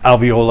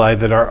alveoli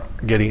that are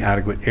getting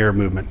adequate air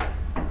movement.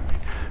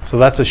 So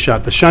that's a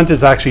shunt. The shunt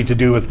is actually to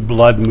do with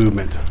blood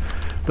movement.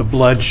 The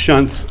blood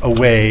shunts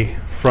away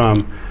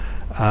from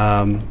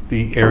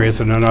the areas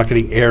that are not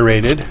getting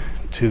aerated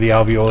to the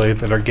alveoli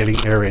that are getting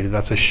aerated.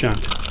 That's a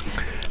shunt.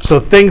 So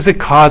things that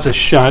cause a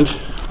shunt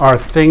are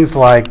things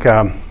like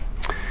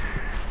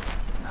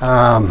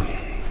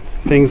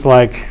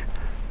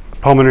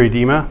pulmonary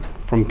edema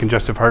from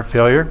congestive heart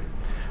failure,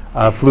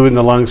 fluid in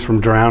the lungs from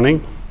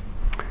drowning,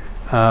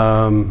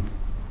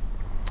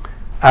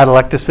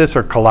 atelectasis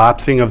or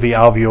collapsing of the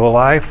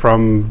alveoli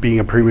from being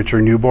a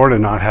premature newborn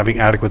and not having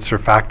adequate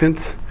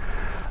surfactants,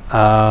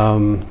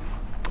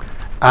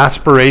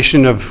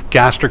 aspiration of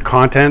gastric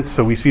contents.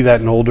 So we see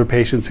that in older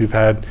patients who've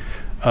had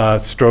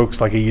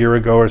strokes like a year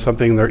ago or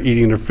something. They're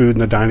eating their food in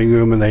the dining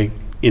room and they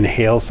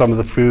inhale some of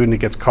the food and it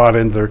gets caught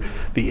in the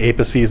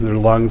apices of their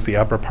lungs, the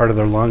upper part of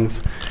their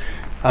lungs.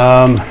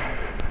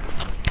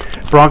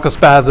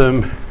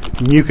 Bronchospasm,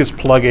 mucus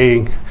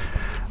plugging,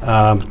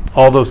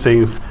 all those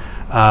things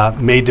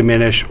may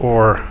diminish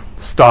or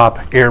stop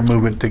air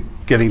movement to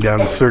getting down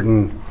to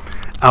certain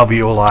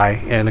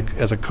alveoli, and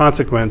as a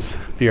consequence,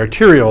 the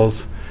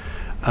arterioles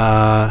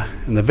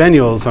and the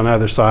venules on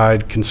either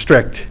side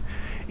constrict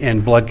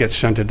and blood gets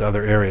shunted to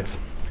other areas.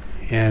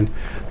 And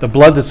the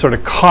blood that's sort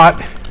of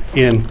caught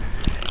in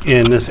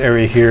this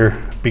area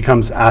here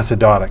becomes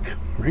acidotic,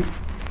 right?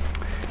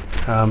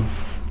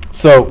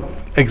 So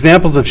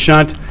examples of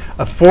shunt,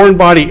 a foreign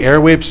body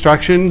airway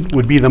obstruction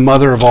would be the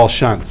mother of all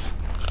shunts.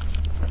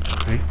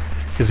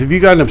 Because if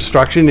you've got an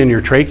obstruction in your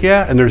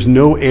trachea and there's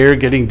no air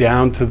getting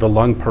down to the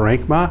lung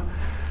parenchyma,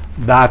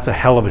 that's a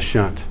hell of a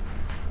shunt.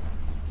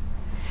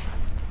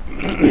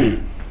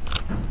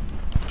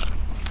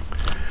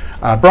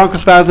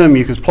 Bronchospasm,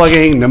 mucus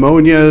plugging,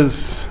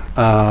 pneumonias,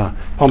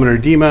 pulmonary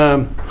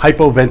edema,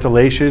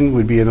 hypoventilation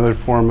would be another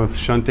form of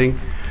shunting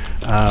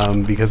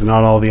because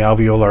not all the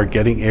alveoli are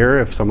getting air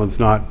if someone's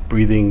not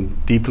breathing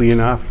deeply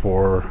enough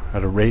or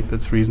at a rate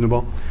that's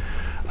reasonable.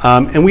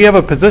 And we have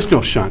a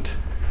positional shunt,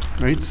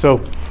 right?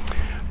 So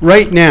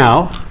right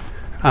now,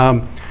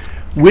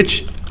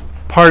 which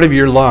part of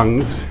your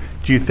lungs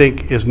do you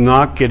think is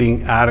not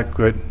getting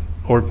adequate,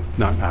 or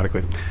not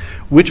adequate?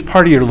 Which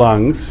part of your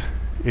lungs,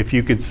 if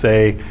you could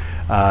say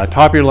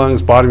top of your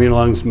lungs, bottom of your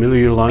lungs, middle of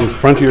your lungs,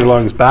 front of your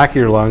lungs, back of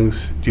your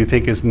lungs, do you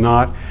think is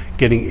not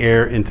getting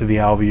air into the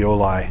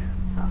alveoli?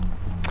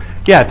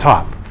 Yeah,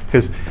 top.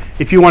 Because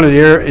if you wanted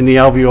air in the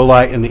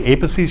alveoli and the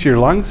apices of your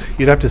lungs,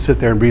 you'd have to sit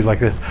there and breathe like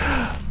this.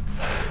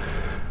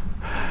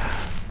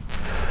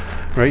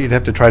 Right? You'd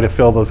have to try to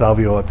fill those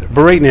alveoli up there.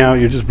 But right now,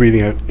 you're just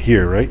breathing out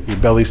here, right? Your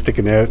belly's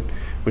sticking out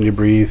when you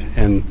breathe,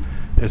 and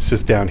it's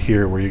just down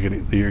here where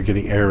you're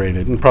getting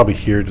aerated, and probably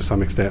here to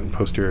some extent in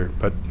posterior,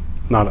 but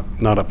not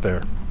up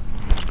there,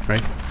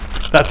 right?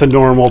 That's a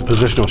normal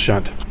positional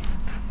shunt.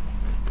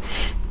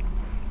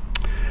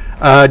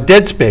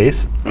 Dead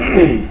space.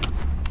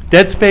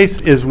 Dead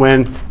space is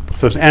when,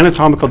 so it's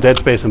anatomical dead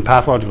space and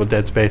pathological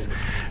dead space.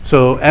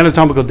 So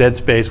anatomical dead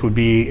space would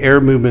be air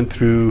movement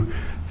through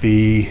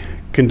the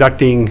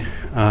conducting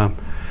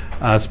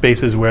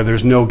spaces where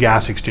there's no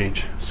gas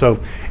exchange.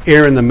 So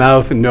air in the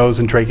mouth and nose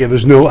and trachea,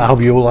 there's no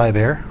alveoli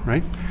there,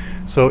 right?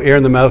 So air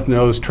in the mouth,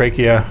 nose,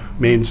 trachea,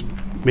 main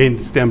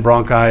stem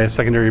bronchi,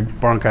 secondary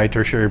bronchi,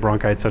 tertiary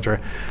bronchi,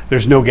 etc.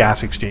 There's no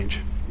gas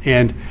exchange.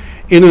 And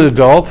in an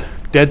adult,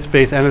 dead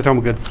space,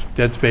 anatomical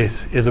dead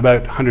space is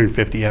about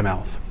 150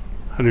 mLs,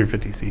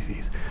 150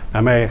 cc's.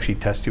 I may actually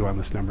test you on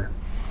this number.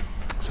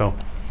 So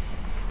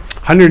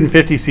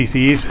 150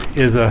 cc's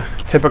is a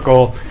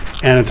typical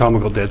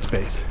anatomical dead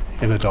space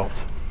in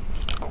adults.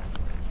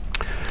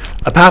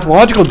 A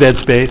pathological dead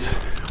space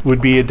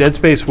would be a dead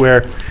space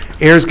where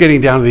air is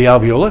getting down to the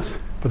alveolus,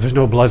 but there's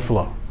no blood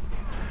flow.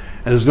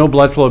 And there's no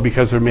blood flow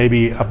because there may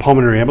be a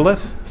pulmonary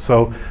embolus,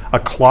 so a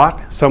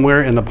clot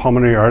somewhere in the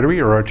pulmonary artery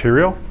or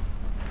arterial,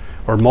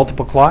 or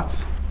multiple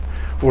clots,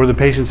 or the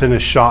patient's in a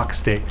shock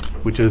state,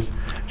 which is,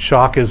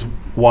 shock is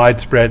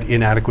widespread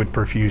inadequate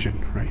perfusion,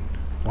 right?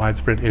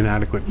 Widespread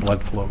inadequate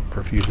blood flow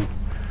perfusion.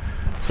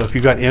 So if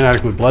you've got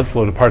inadequate blood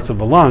flow to parts of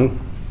the lung,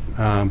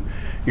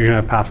 you're going to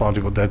have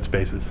pathological dead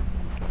spaces.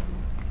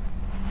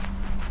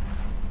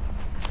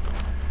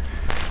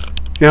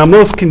 Now,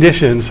 most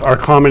conditions are a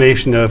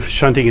combination of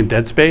shunting and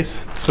dead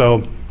space.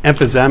 So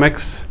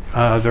emphysemics,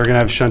 they're going to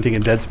have shunting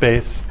and dead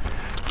space.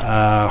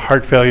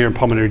 Heart failure and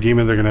pulmonary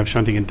edema, they're going to have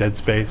shunting and dead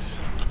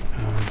space.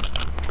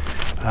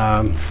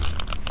 I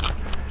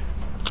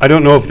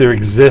don't know if there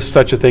exists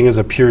such a thing as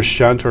a pure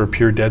shunt or a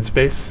pure dead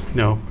space.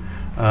 No.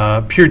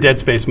 Pure dead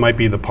space might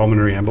be the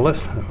pulmonary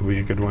embolus. That would be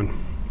a good one.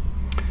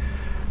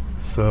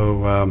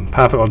 So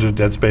pathological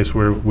dead space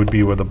would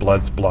be where the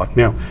blood's blocked.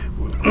 Now,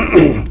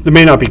 there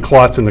may not be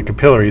clots in the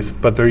capillaries,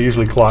 but there are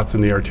usually clots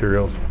in the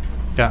arterioles.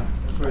 Yeah?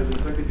 Sorry, the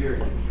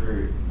secondary and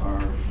tertiary are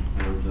the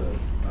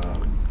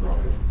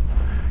bronchus.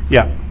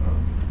 Yeah.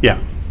 Yeah.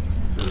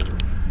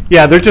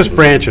 Yeah, they're just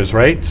branches,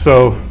 right?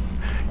 So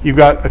you've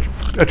got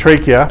a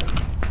trachea.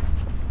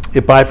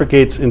 It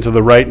bifurcates into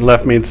the right and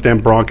left main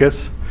stem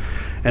bronchus.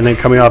 And then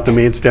coming off the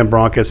main stem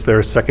bronchus, there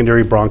are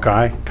secondary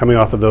bronchi. Coming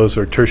off of those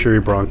are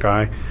tertiary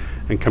bronchi.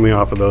 And coming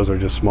off of those are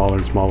just smaller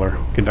and smaller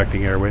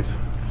conducting airways.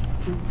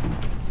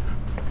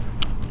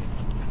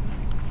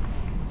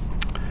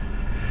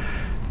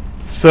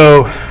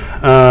 So,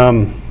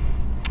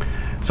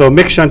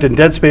 mixed shunt and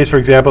dead space, for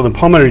example, in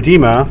pulmonary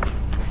edema,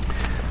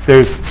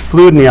 there's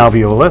fluid in the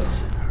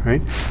alveolus,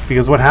 right?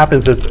 Because what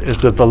happens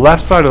is if the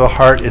left side of the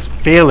heart is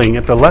failing,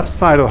 if the left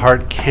side of the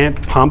heart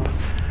can't pump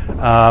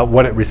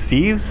what it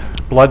receives,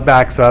 blood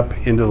backs up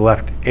into the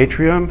left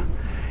atrium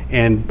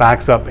and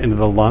backs up into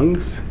the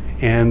lungs,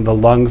 and the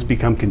lungs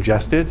become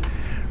congested,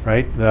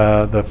 right?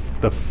 The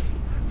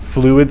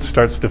fluid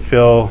starts to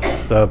fill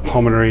the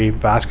pulmonary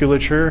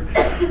vasculature,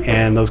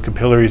 and those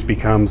capillaries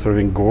become sort of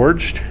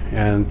engorged,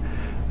 and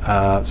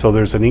so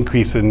there's an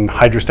increase in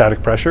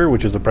hydrostatic pressure,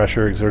 which is the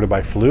pressure exerted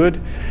by fluid,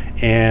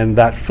 and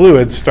that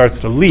fluid starts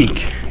to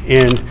leak,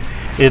 and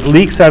it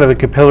leaks out of the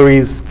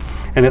capillaries,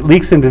 and it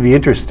leaks into the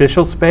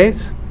interstitial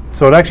space,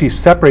 so it actually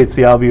separates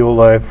the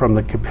alveoli from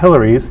the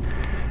capillaries,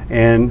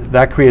 and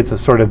that creates a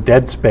sort of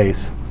dead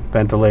space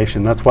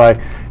ventilation. That's why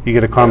you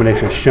get a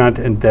combination of shunt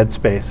and dead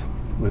space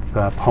with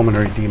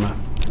pulmonary edema,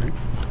 right?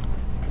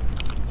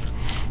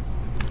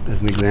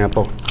 As an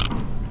example.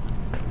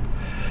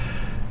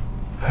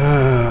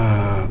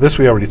 This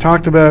we already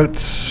talked about.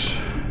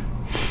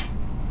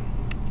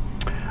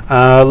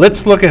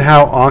 Let's look at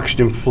how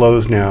oxygen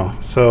flows now.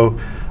 So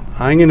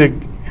I'm going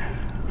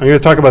to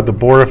talk about the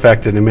Bohr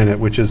effect in a minute,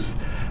 which is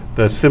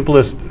the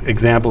simplest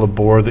example of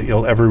Bohr that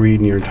you'll ever read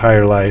in your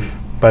entire life.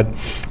 But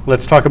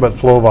let's talk about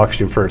flow of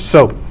oxygen first.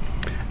 So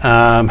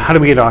how do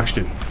we get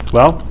oxygen?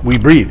 Well, we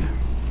breathe.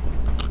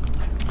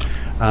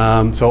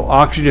 So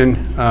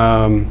oxygen,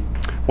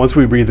 once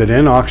we breathe it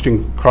in,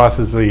 oxygen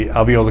crosses the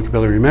alveolar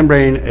capillary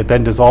membrane. It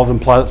then dissolves in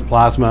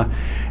plasma,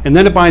 and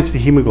then it binds to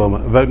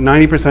hemoglobin. About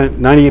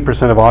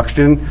 98% of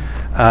oxygen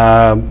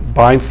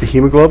binds to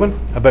hemoglobin.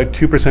 About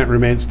 2%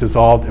 remains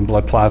dissolved in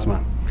blood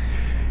plasma.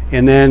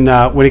 And then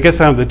when it gets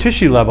down to the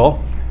tissue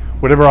level,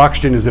 whatever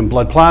oxygen is in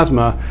blood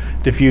plasma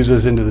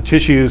diffuses into the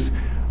tissues.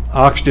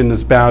 Oxygen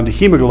that's bound to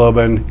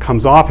hemoglobin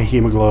comes off of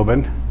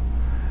hemoglobin. Do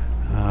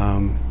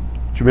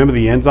you remember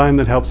the enzyme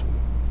that helps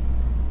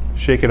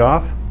shake it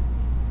off?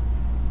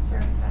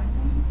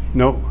 Surfactant?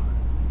 No.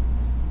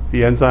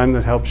 The enzyme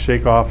that helps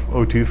shake off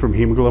O2 from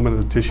hemoglobin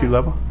at the tissue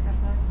level?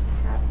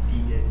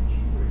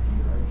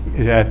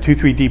 Yeah,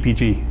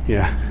 2,3-DPG.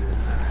 Yeah.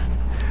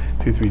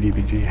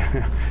 2,3-DPG.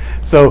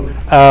 So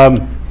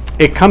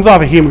it comes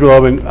off of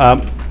hemoglobin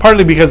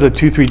partly because of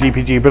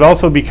 2,3-DPG, but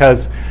also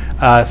because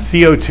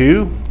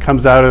CO2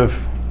 comes out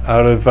of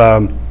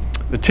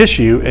the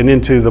tissue and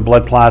into the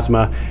blood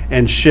plasma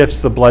and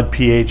shifts the blood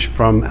pH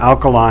from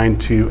alkaline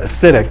to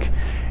acidic,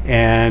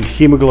 and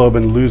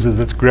hemoglobin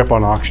loses its grip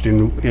on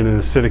oxygen in an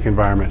acidic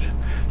environment.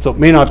 So it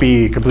may not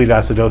be complete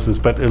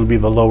acidosis, but it'll be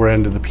the lower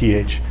end of the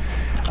pH.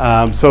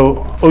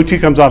 So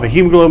O2 comes off of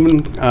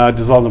hemoglobin,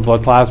 dissolves in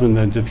blood plasma, and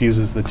then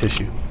diffuses the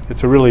tissue.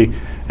 It's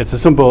a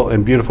simple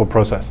and beautiful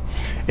process.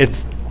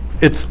 It's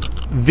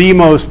the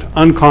most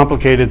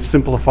uncomplicated,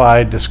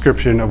 simplified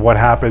description of what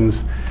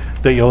happens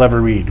that you'll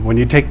ever read. When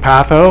you take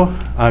patho,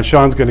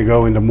 Sean's going to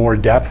go into more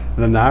depth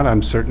than that,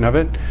 I'm certain of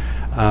it.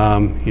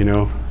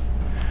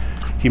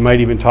 He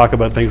might even talk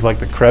about things like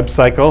the Krebs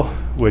cycle,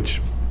 which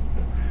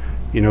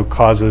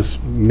causes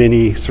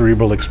mini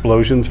cerebral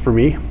explosions for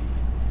me.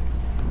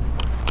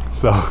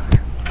 So,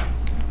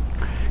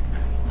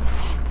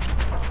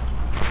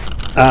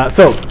 a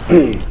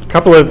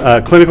couple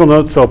of clinical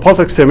notes. So, a pulse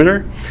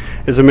oximeter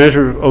is a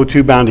measure of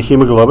O2 bound to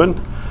hemoglobin.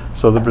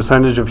 So, the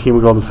percentage of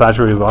hemoglobin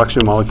saturated with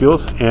oxygen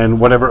molecules, and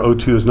whatever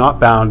O2 is not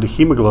bound to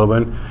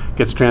hemoglobin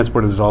gets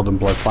transported and dissolved in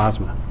blood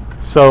plasma.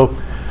 So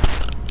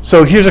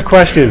here's a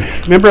question.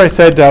 Remember I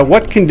said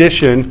what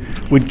condition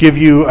would give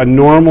you a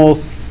normal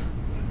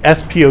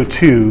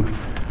SpO2,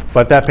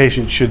 but that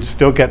patient should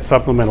still get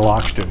supplemental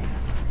oxygen?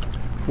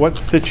 What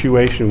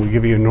situation would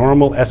give you a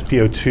normal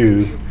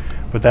SpO2,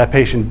 but that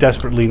patient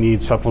desperately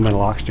needs supplemental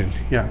oxygen?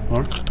 Yeah,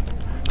 Laura?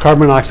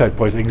 Carbon monoxide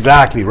poisoning,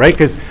 exactly, right?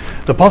 Because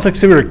the pulse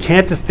oximeter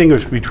can't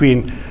distinguish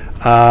between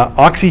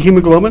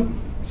oxyhemoglobin,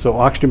 so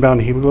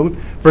oxygen-bound to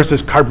hemoglobin,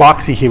 versus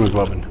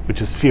carboxyhemoglobin,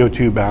 which is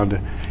CO2 bound to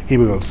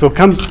hemoglobin. So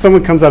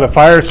someone comes out of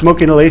fire,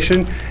 smoke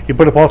inhalation, you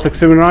put a pulse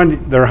oximeter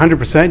on, they're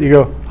 100%, you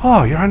go,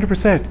 oh, you're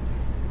 100%.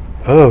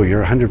 Oh,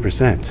 you're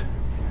 100%.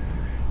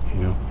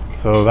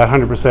 So that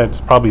 100%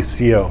 is probably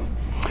CO.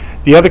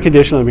 The other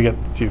condition, let me get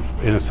to you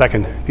in a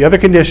second. The other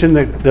condition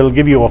that'll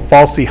give you a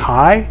falsely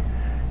high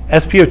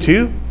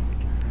SpO2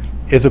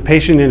 is a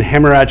patient in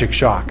hemorrhagic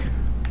shock.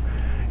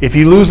 If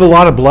you lose a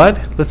lot of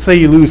blood, let's say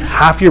you lose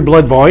half your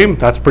blood volume,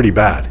 that's pretty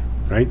bad,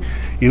 right?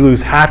 You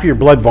lose half your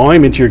blood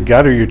volume into your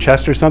gut or your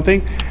chest or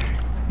something,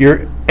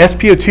 your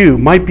SpO2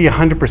 might be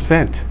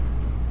 100%,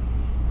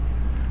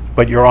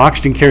 but your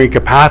oxygen carrying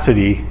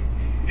capacity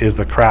is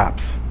the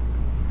craps,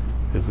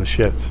 is the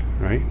shits,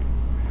 right?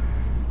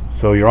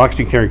 So your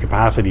oxygen carrying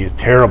capacity is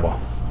terrible,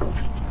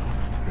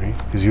 right?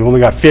 Because you only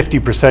got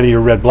 50% of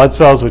your red blood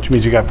cells, which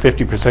means you got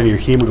 50% of your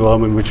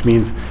hemoglobin, which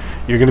means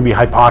you're going to be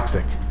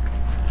hypoxic.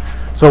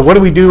 So what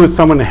do we do with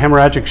someone in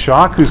hemorrhagic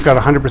shock who's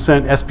got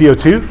 100%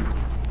 SpO2?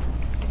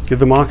 Give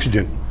them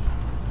oxygen.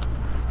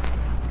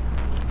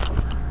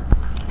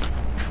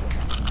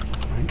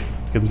 Right?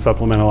 Give them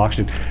supplemental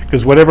oxygen.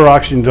 Because whatever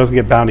oxygen doesn't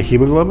get bound to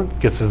hemoglobin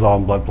gets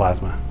dissolved in blood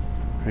plasma.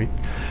 Right?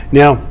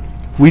 Now,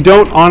 we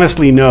don't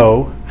honestly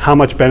know how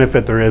much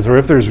benefit there is, or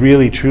if there's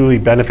really truly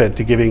benefit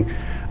to giving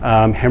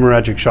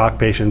hemorrhagic shock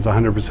patients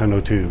 100%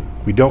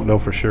 O2. We don't know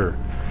for sure.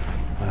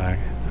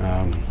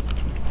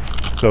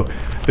 So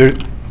there,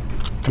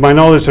 to my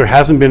knowledge, there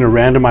hasn't been a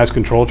randomized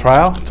control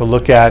trial to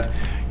look at,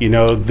 you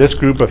know, this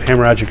group of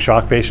hemorrhagic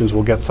shock patients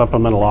will get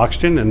supplemental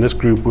oxygen and this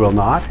group will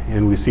not,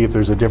 and we see if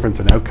there's a difference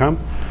in outcome.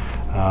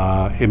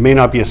 It may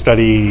not be a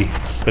study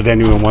that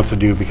anyone wants to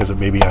do because it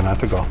may be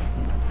unethical.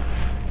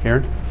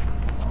 Aaron?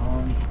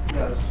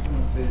 Yeah, I was just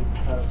going to say,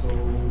 so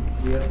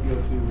the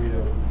SpO2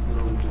 readout is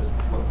literally just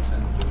what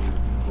percentage of your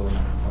hemoglobin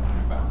is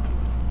something bound.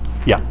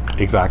 Yeah,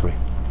 exactly.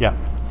 Yeah.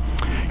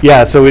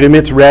 Yeah, so it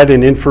emits red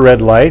and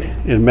infrared light.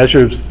 It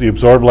measures the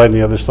absorbed light on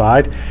the other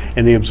side,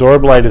 and the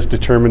absorbed light is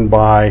determined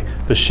by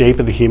the shape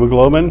of the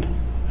hemoglobin,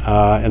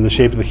 and the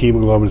shape of the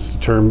hemoglobin is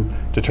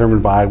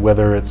determined by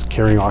whether it's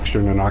carrying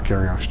oxygen or not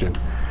carrying oxygen.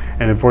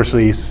 And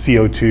unfortunately,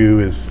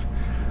 CO2 is,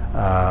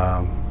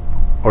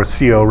 or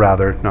CO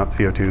rather, not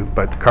CO2,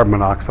 but carbon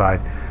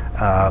monoxide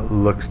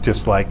looks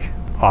just like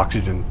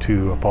oxygen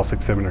to a pulse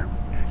oximeter.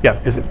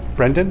 Yeah, is it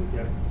Brendan?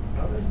 Yeah.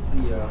 How does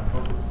the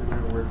pulse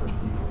oximeter work with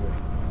people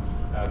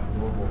with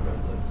abnormal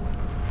red blood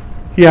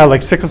cells? Yeah,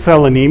 like sickle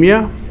cell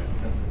anemia.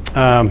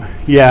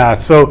 Yeah,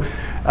 so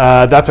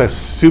that's a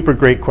super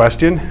great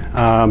question,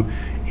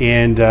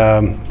 and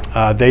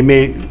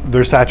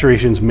their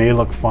saturations may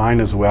look fine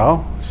as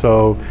well.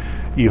 So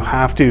you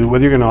have to,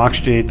 whether you're going to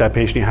oxygenate that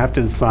patient, you have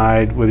to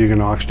decide whether you're going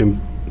to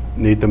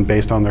oxygenate them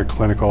based on their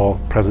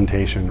clinical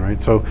presentation,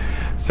 right? So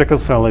sickle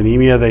cell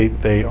anemia,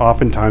 they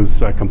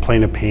oftentimes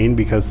complain of pain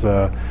because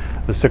the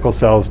sickle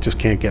cells just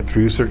can't get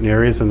through certain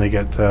areas, and they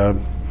get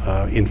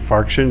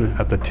infarction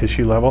at the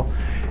tissue level,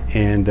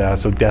 and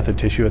so death at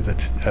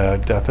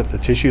the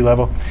tissue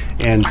level,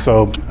 and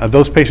so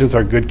those patients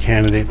are a good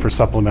candidate for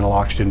supplemental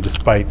oxygen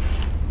despite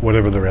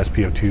whatever their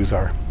SpO2s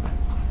are.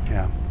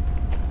 Yeah,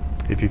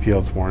 if you feel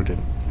it's warranted.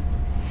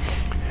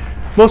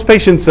 Most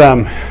patients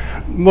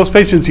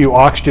you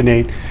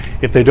oxygenate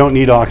if they don't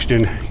need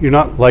oxygen. You're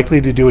not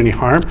likely to do any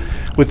harm,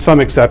 with some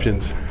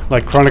exceptions.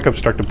 Like chronic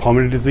obstructive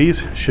pulmonary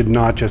disease should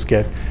not just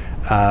get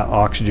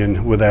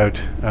oxygen without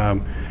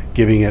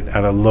giving it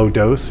at a low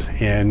dose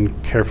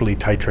and carefully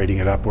titrating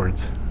it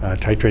upwards.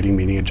 Titrating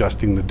meaning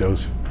adjusting the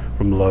dose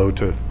from low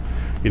to,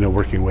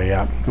 working way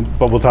up.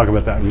 But we'll talk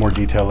about that in more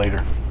detail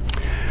later.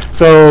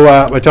 So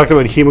I talked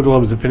about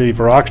hemoglobin's affinity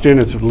for oxygen.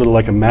 It's a little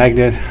like a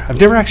magnet. I've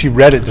never actually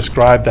read it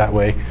described that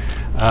way,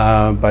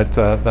 but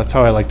that's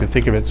how I like to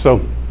think of it.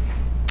 So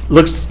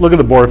let's look at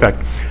the Bohr effect.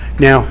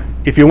 Now,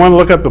 if you want to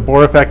look up the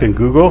Bohr effect in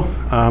Google,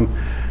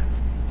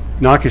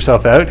 knock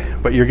yourself out,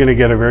 but you're going to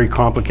get a very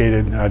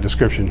complicated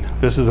description.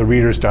 This is the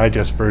Reader's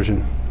Digest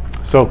version.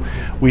 So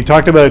we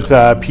talked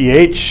about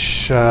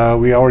pH.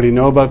 We already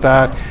know about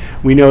that.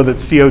 We know that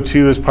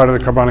CO2 is part of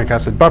the carbonic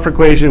acid buffer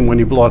equation. When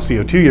you blow off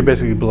CO2, you're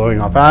basically blowing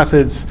off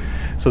acids.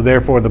 So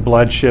therefore, the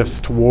blood shifts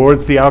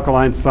towards the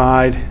alkaline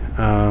side,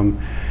 and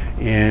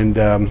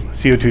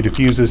CO2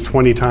 diffuses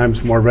 20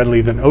 times more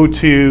readily than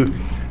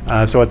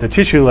O2. So at the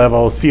tissue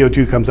level,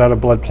 CO2 comes out of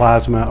blood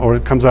plasma, or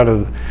it comes out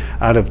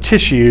of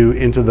tissue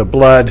into the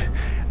blood.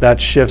 That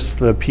shifts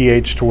the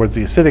pH towards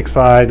the acidic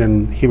side,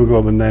 and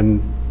hemoglobin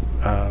then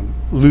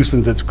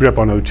loosens its grip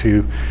on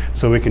O2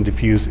 so it can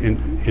diffuse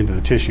into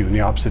the tissue in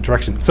the opposite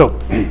direction. So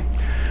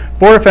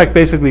Bohr effect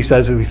basically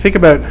says, if we think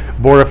about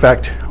Bohr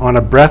effect on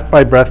a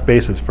breath-by-breath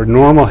basis for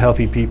normal,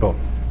 healthy people,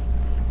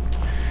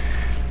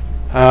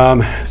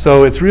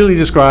 so it really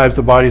describes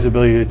the body's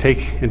ability to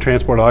take and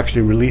transport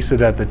oxygen, release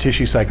it at the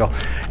tissue cycle.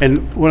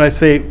 And when I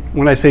say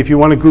if you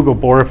want to Google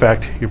Bohr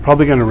effect, you're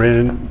probably going to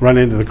run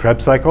into the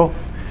Krebs cycle.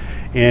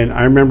 And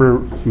I remember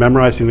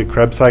memorizing the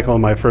Krebs cycle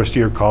in my first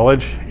year of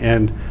college,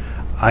 and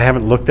I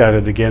haven't looked at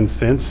it again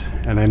since,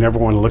 and I never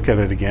want to look at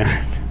it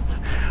again.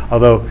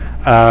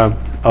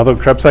 although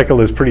Krebs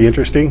cycle is pretty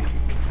interesting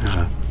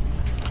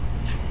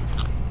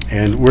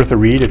and worth a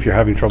read if you're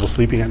having trouble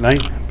sleeping at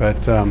night.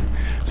 But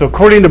so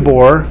according to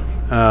Bohr,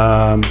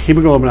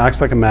 hemoglobin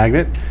acts like a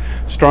magnet,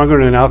 stronger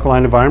in an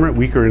alkaline environment,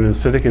 weaker in an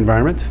acidic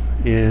environment.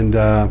 And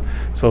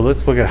so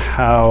let's look at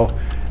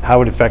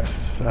how it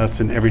affects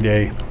us in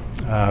everyday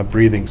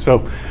breathing.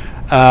 So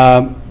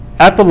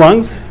at the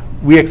lungs,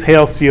 we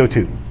exhale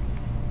CO2.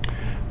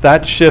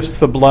 that shifts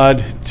the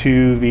blood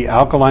to the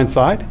alkaline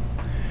side,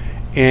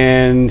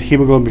 and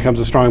hemoglobin becomes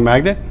a strong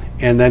magnet,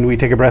 and then we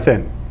take a breath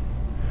in.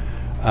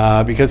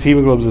 Because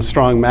hemoglobin is a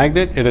strong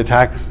magnet, it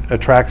attracts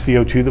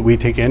CO2 that we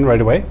take in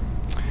right away.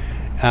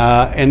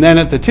 And then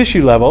at the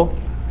tissue level,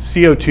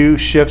 CO2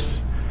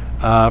 shifts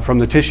from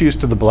the tissues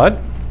to the blood,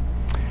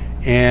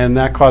 and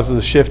that causes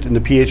a shift in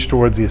the pH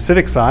towards the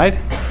acidic side,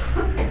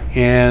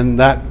 and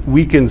that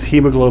weakens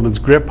hemoglobin's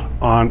grip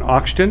on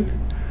oxygen.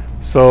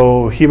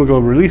 So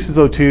hemoglobin releases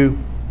O2,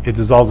 it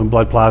dissolves in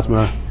blood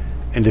plasma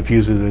and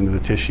diffuses into the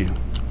tissue.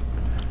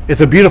 It's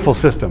a beautiful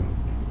system.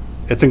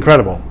 It's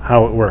incredible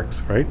how it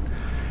works, right?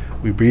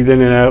 We breathe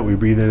in and out, we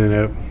breathe in and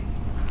out.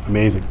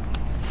 Amazing.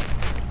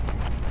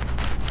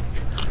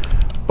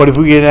 But if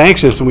we get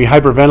anxious and we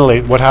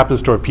hyperventilate, what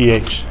happens to our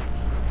pH?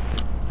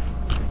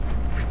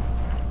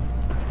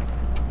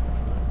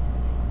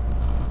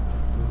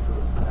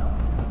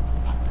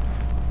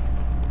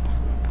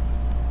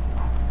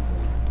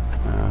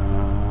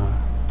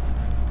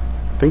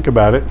 Think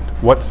about it.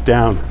 What's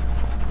down?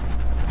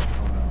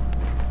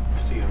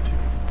 CO2.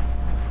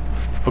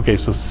 Okay,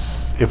 so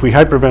if we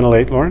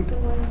hyperventilate, Lauren? So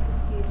when the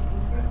pH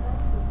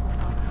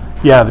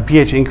increases, Yeah, the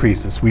pH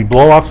increases. We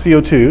blow off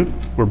CO2,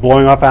 we're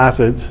blowing off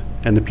acids,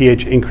 and the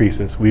pH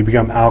increases. We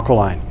become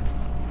alkaline.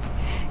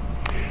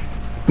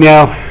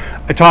 Now,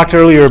 I talked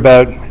earlier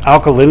about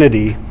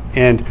alkalinity,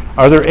 and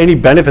are there any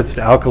benefits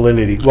to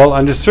alkalinity? Well,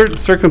 under certain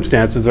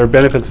circumstances, there are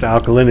benefits to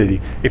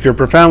alkalinity. If you're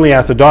profoundly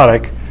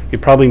acidotic, you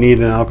probably need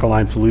an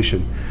alkaline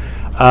solution.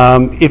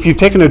 If you've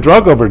taken a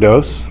drug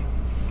overdose,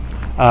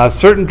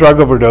 certain drug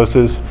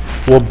overdoses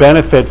will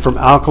benefit from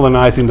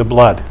alkalinizing the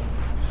blood.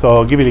 So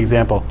I'll give you an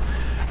example.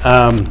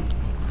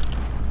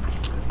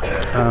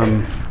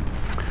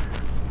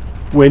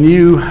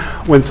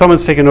 When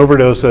someone's taken an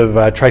overdose of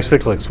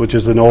tricyclics, which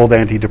is an old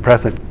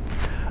antidepressant,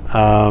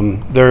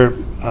 there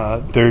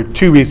are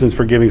two reasons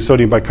for giving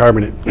sodium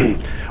bicarbonate.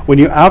 When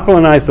you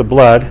alkalinize the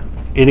blood,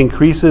 it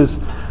increases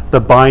the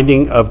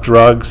binding of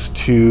drugs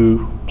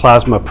to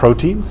plasma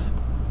proteins.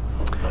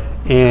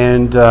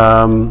 And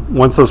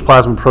once those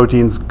plasma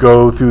proteins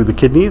go through the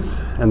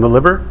kidneys and the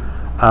liver,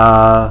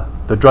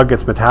 the drug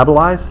gets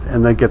metabolized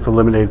and then gets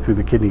eliminated through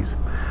the kidneys.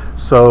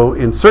 So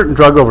in certain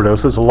drug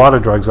overdoses, a lot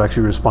of drugs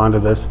actually respond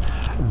to this,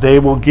 they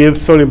will give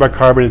sodium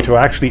bicarbonate to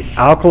actually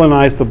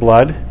alkalinize the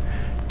blood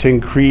to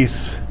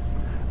increase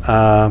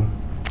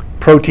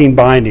protein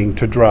binding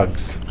to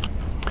drugs.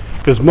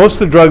 Because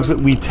most of the drugs that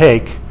we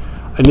take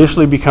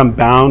initially become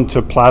bound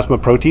to plasma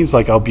proteins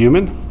like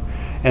albumin,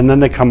 and then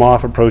they come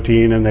off a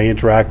protein and they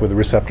interact with the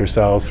receptor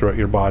cells throughout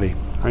your body,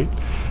 right?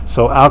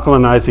 So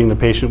alkalinizing the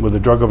patient with a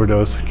drug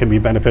overdose can be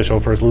beneficial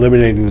for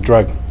eliminating the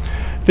drug.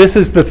 This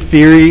is the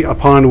theory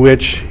upon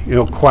which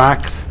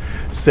quacks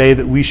say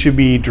that we should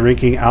be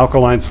drinking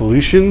alkaline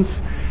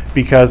solutions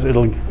because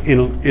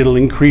it'll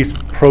increase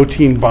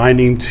protein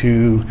binding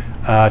to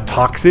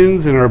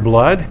toxins in our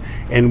blood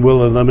and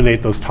will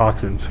eliminate those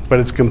toxins.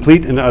 But it's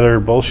complete and utter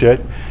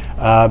bullshit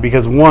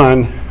because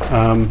one,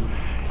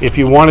 if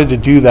you wanted to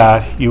do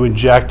that, you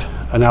inject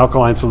an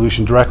alkaline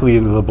solution directly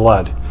into the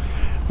blood,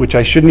 which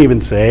I shouldn't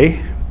even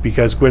say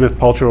because Gwyneth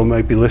Paltrow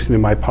might be listening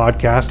to my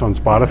podcast on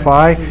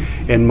Spotify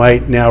and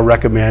might now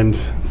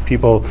recommend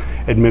people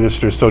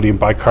administer sodium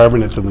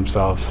bicarbonate to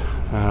themselves.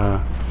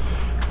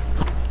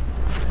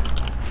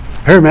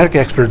 Paramedic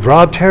expert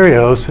Rob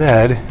Terrio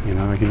said,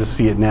 I can just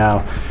see it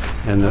now,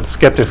 and the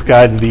Skeptic's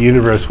Guide to the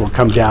Universe will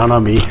come down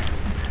on me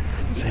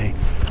and say,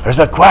 there's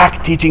a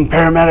quack teaching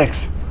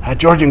paramedics at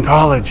Georgian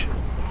College.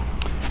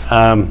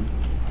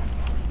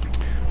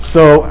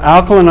 So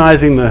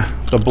alkalinizing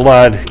the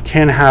blood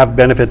can have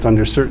benefits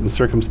under certain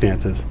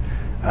circumstances,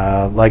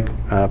 like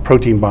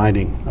protein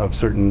binding of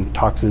certain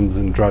toxins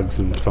and drugs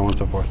and so on and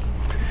so forth,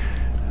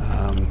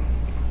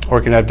 or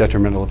it can have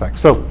detrimental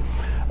effects. So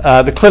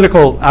the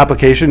clinical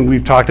application,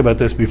 we've talked about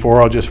this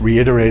before, I'll just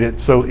reiterate it.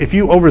 So if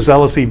you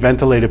overzealously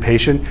ventilate a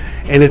patient,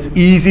 and it's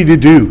easy to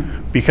do,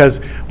 because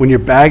when you're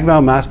bag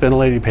valve mask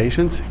ventilating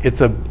patients, it's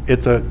a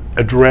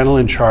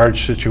adrenaline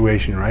charged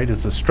situation, right?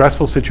 It's a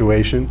stressful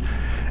situation,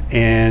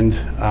 and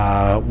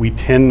we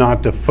tend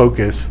not to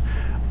focus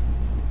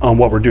on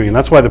what we're doing. And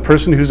that's why the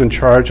person who's in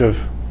charge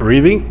of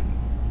breathing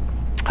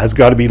has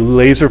got to be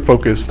laser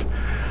focused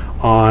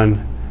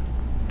on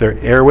their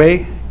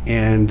airway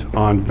and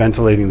on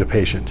ventilating the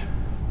patient.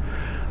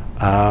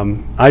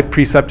 I've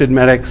precepted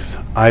medics,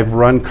 I've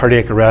run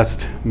cardiac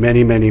arrest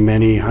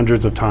many,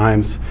 hundreds of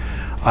times.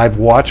 I've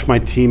watched my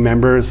team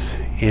members,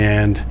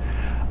 and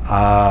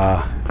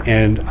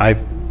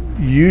I've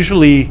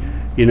usually,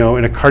 in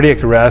a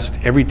cardiac arrest,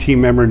 every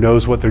team member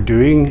knows what they're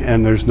doing,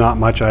 and there's not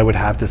much I would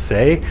have to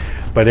say,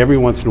 but every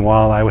once in a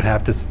while I would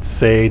have to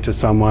say to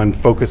someone,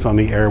 focus on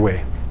the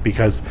airway,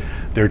 because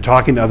they're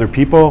talking to other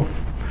people,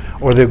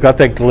 or they've got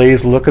that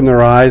glazed look in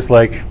their eyes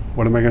like,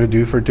 what am I going to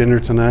do for dinner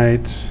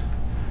tonight?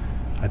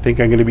 I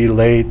think I'm going to be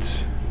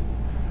late.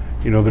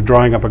 They're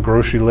drawing up a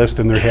grocery list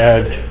in their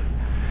head.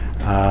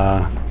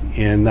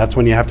 And that's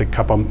when you have to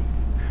cup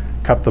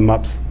them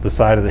up the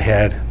side of the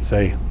head and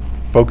say,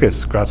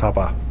 focus,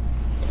 grasshopper.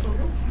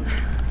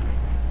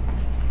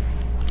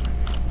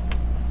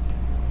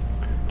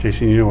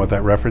 Jason, you know what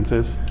that reference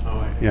is?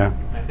 Oh, Yeah.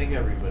 I think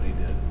everybody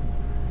did.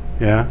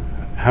 Yeah?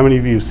 How many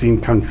of you have seen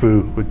Kung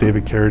Fu with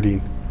David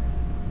Carradine?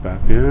 Yeah,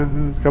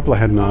 there's a couple of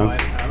head No, nods.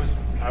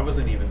 I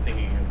wasn't even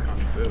thinking of Kung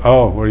Fu.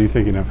 Oh, what are you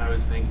thinking of? I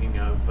was thinking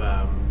of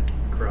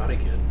Karate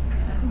Kid.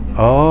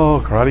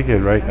 Oh, Karate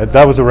Kid, right?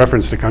 That was a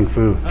reference to Kung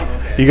Fu. Oh,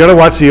 okay. You got to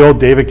watch the old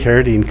David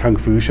Carradine Kung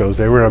Fu shows.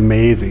 They were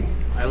amazing.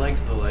 I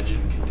liked The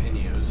Legend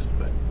Continues,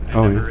 but I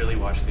Oh, never yeah. really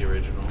watched the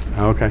original.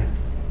 Okay.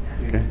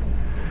 Okay.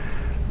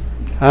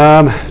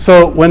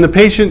 So when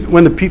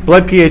the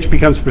blood pH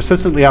becomes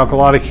persistently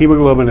alkalotic,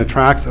 hemoglobin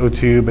attracts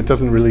O2 but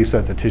doesn't release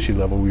at the tissue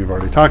level. We've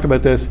already talked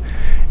about this.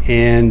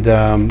 And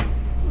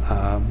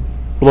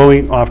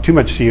blowing off too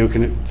much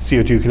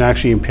CO2 can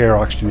actually impair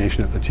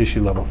oxygenation at the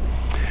tissue level.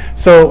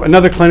 So some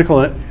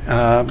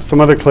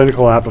other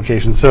clinical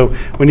applications. So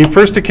when you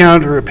first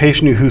encounter a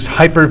patient who's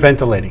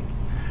hyperventilating,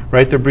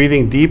 right? They're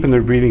breathing deep and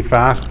they're breathing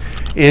fast.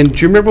 And do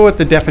you remember what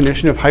the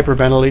definition of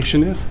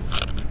hyperventilation is?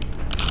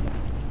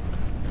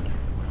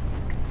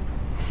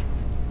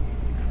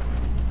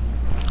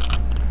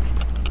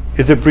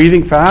 Is it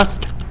breathing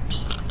fast?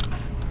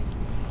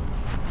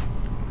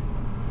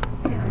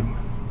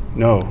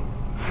 No.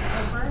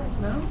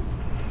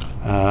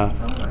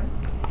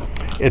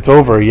 It's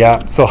over,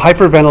 yeah. So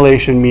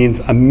hyperventilation means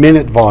a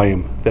minute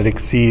volume that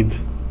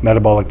exceeds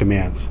metabolic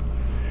demands,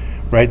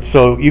 right?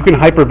 So you can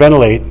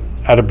hyperventilate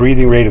at a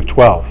breathing rate of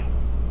 12.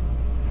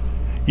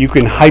 You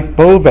can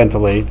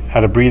hypoventilate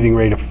at a breathing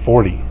rate of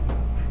 40.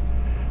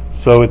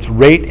 So it's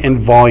rate and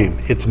volume,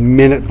 it's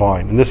minute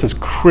volume. And this is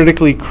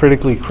critically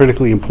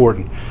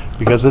important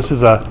because this is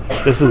the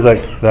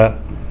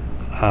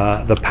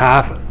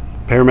path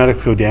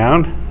paramedics go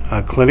down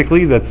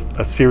clinically. That's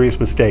a serious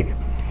mistake.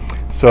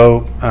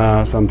 So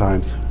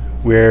sometimes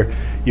where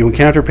you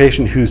encounter a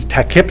patient who's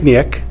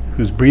tachypneic,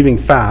 who's breathing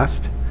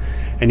fast,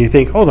 and you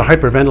think, oh, they're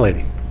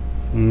hyperventilating.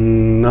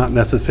 Not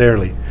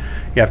necessarily.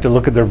 You have to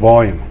look at their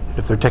volume.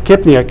 If they're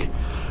tachypneic,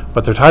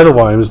 but their tidal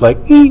volume is like,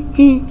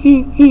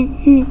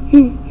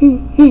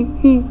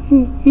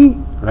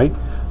 right?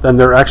 Then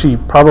they're actually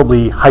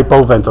probably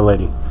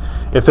hypoventilating.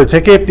 If they're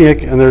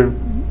tachypneic and their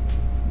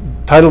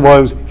tidal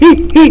volume is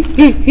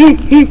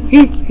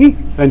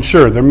then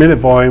sure, their minute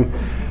volume,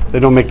 they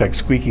don't make that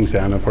squeaking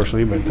sound,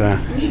 unfortunately, but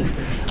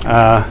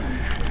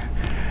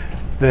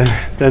then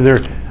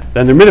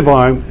their minute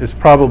volume is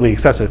probably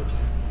excessive.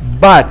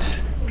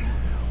 But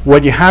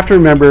what you have to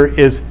remember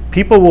is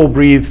people will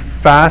breathe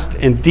fast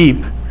and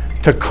deep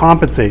to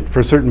compensate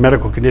for certain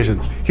medical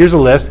conditions. Here's a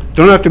list.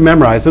 Don't have to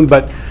memorize them,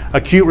 but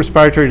acute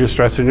respiratory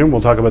distress syndrome,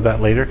 we'll talk about that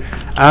later.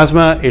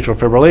 Asthma, atrial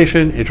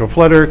fibrillation, atrial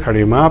flutter,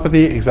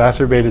 cardiomyopathy,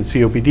 exacerbated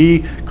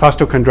COPD,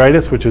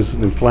 costochondritis, which is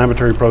an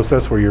inflammatory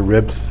process where your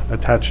ribs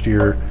attach to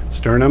your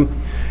sternum,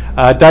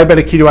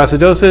 diabetic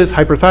ketoacidosis,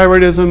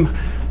 hyperthyroidism,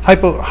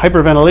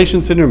 hyperventilation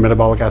syndrome,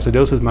 metabolic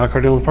acidosis,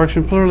 myocardial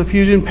infarction, pleural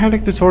effusion,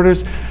 panic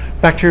disorders,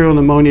 bacterial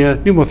pneumonia,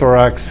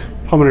 pneumothorax,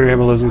 pulmonary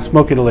embolism,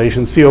 smoke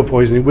inhalation, CO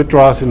poisoning,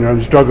 withdrawal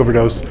syndromes, drug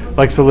overdose,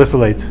 like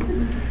salicylates.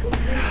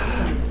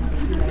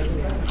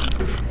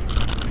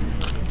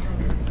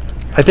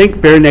 I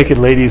think bare naked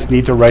ladies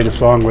need to write a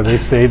song where they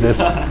say this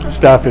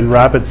stuff in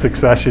rapid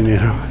succession, you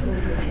know.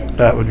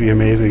 That would be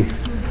amazing.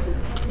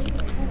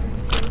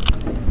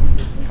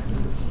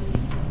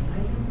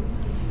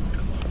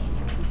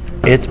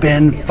 It's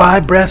been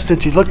 5 breaths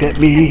since you looked at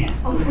me.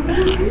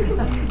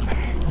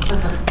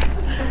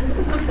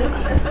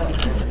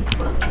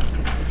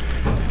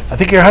 I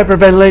think you're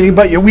hyperventilating,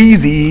 but you're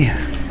wheezy.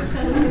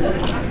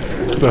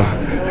 So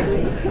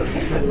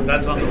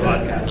That's on the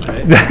podcast,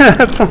 right?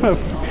 that's on the,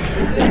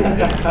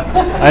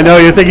 I know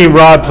you're thinking,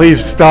 Rob,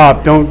 please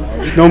stop. Don't,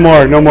 no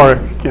more.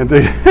 Can't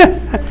do.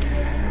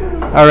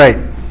 All right.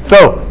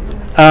 So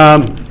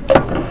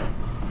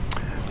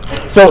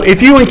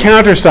if you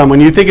encounter someone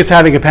you think is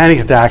having a panic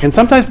attack, and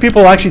sometimes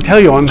people actually tell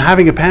you, I'm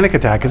having a panic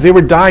attack because they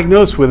were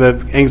diagnosed with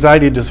an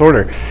anxiety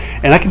disorder.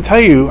 And I can tell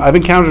you, I've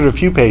encountered a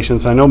few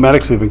patients, I know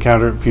medics who've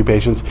encountered a few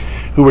patients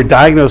who were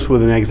diagnosed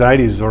with an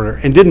anxiety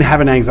disorder and didn't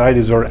have an anxiety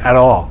disorder at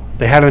all.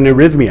 They had an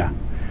arrhythmia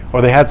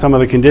or they had some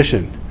other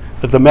condition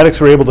that the medics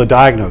were able to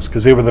diagnose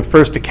because they were the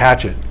first to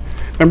catch it.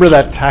 Remember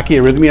that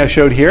tachyarrhythmia I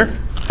showed here?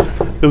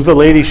 There was a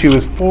lady, she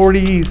was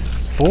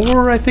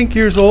 44, I think,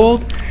 years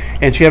old.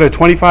 And she had a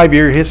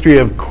 25-year history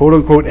of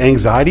quote-unquote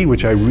anxiety,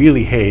 which I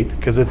really hate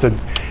because it's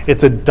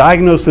a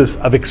diagnosis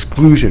of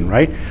exclusion,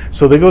 right?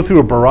 So they go through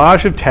a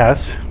barrage of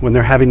tests when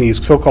they're having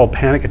these so-called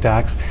panic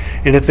attacks,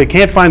 and if they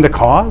can't find the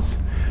cause,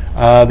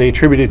 they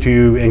attribute it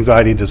to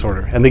anxiety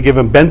disorder. And they give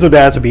them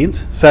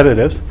benzodiazepines,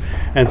 sedatives.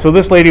 And so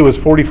this lady was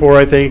 44,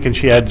 I think, and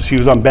she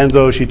was on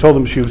benzo. She told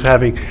them she was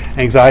having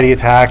anxiety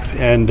attacks.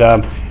 And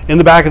in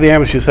the back of the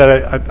ambulance, she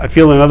said, I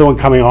feel another one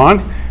coming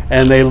on.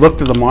 And they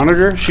looked at the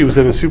monitor. She was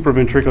in a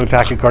supraventricular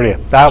tachycardia.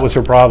 That was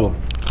her problem.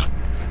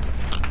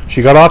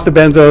 She got off the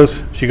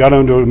benzos. She got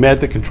onto a med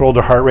that controlled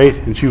her heart rate,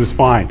 and she was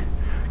fine. Can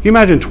you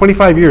imagine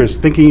 25 years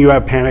thinking you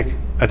have panic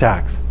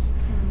attacks,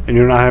 and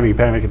you're not having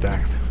panic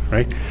attacks,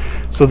 right?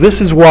 So this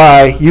is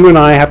why you and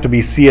I have to be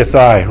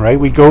CSI, right?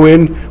 We go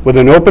in with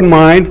an open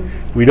mind,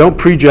 We don't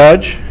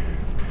prejudge,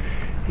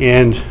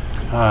 and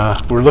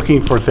we're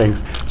looking for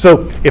things.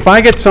 So if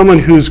I get someone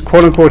who's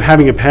quote unquote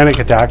having a panic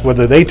attack,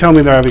 whether they tell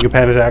me they're having a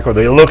panic attack or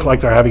they look like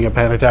they're having a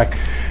panic attack,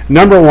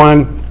 number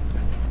one,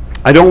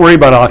 I don't worry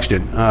about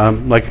oxygen.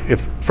 Like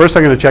if first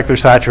I'm going to check their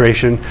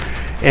saturation,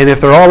 and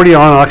if they're already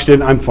on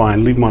oxygen, I'm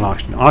fine. Leave them on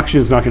oxygen.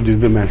 Oxygen is not going to do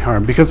them any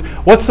harm, because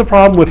what's the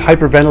problem with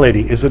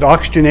hyperventilating? Is it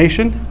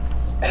oxygenation?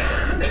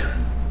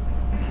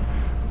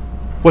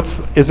 What's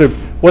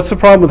the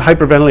problem with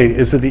hyperventilating?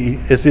 Is it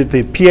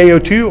the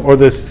PaO2 or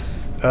the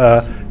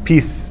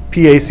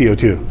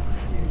PaCO2?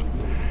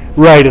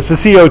 Right, it's the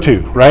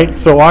CO2, right?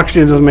 So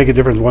oxygen doesn't make a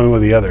difference one way or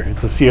the other.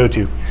 It's the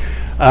CO2.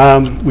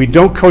 We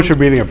don't coach their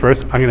breathing at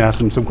first. I'm going to ask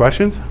them some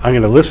questions. I'm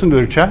going to listen to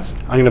their chest.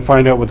 I'm going to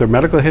find out what their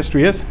medical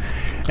history is.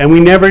 And we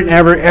never,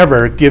 ever,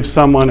 ever give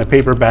someone a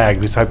paper bag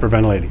who's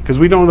hyperventilating, because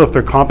we don't know if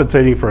they're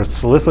compensating for a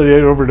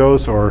salicylate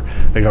overdose, or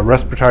they got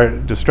respiratory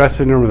distress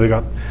syndrome, or they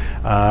got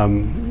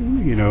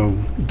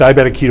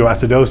diabetic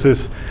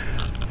ketoacidosis.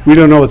 We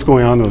don't know what's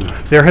going on with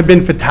them. There have been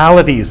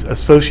fatalities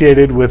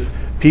associated with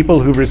people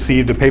who've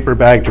received a paper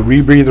bag to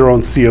rebreathe their own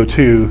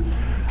CO2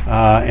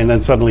 and then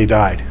suddenly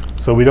died.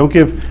 So we don't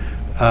give,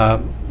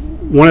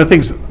 one of the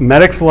things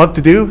medics love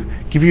to do,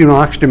 give you an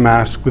oxygen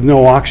mask with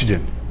no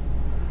oxygen.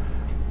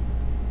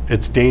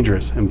 It's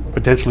dangerous and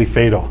potentially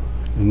fatal.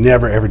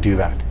 Never ever do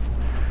that.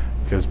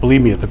 Because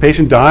believe me, if the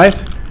patient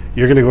dies,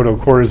 you're going to go to a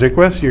coroner's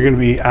inquest. You're going to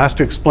be asked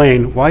to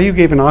explain why you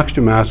gave an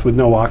oxygen mask with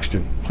no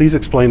oxygen. Please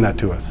explain that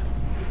to us.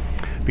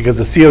 Because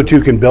the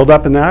CO2 can build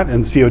up in that,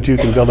 and CO2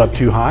 can build up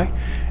too high.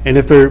 And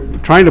if they're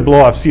trying to blow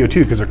off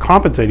CO2 because they're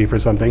compensating for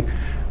something,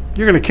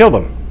 you're going to kill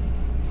them,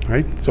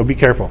 right? So be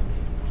careful.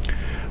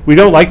 We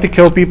don't like to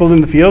kill people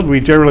in the field.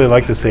 We generally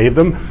like to save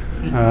them.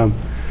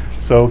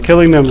 So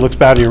killing them looks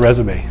bad on your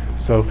resume.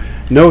 So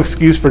no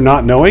excuse for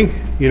not knowing,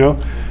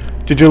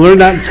 Did you learn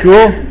that in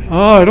school?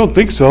 Oh, I don't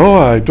think so.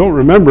 I don't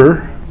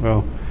remember.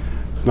 Well,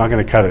 it's not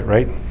going to cut it,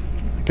 right?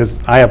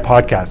 Because I have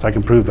podcasts. I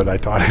can prove that I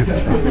taught it.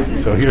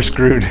 So you're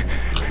screwed.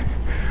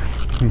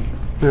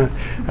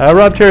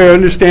 Rob Terry, I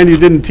understand you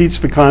didn't teach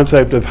the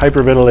concept of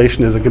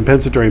hyperventilation as a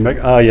compensatory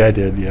oh, yeah, I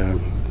did. Yeah,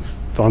 it's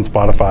on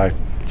Spotify.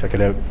 Check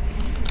it out.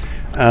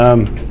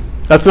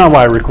 That's not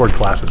why I record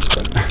classes.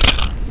 But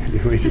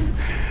anyway,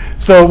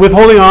 so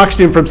withholding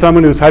oxygen from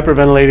someone who's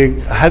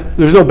hyperventilating,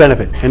 there's no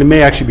benefit, and it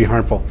may actually be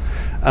harmful.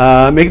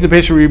 Making the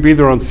patient rebreathe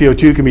their own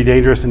CO2 can be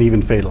dangerous and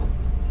even fatal.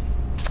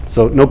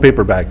 So no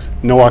paper bags,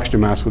 no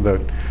oxygen mask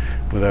without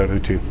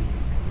O2.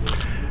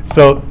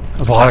 So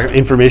there's a lot of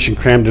information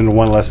crammed into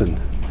one lesson.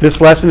 This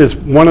lesson is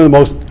one of the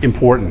most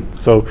important.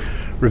 So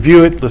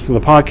review it, listen to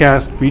the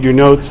podcast, read your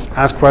notes,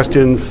 ask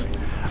questions.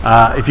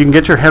 If you can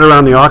get your head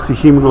around the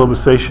oxyhemoglobin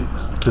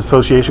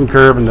dissociation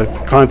curve and the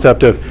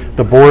concept of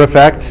the Bohr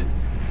effect,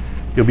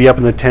 you'll be up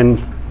in the 10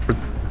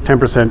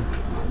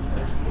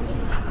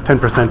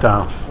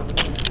 percentile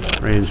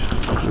range.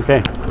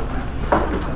 Okay.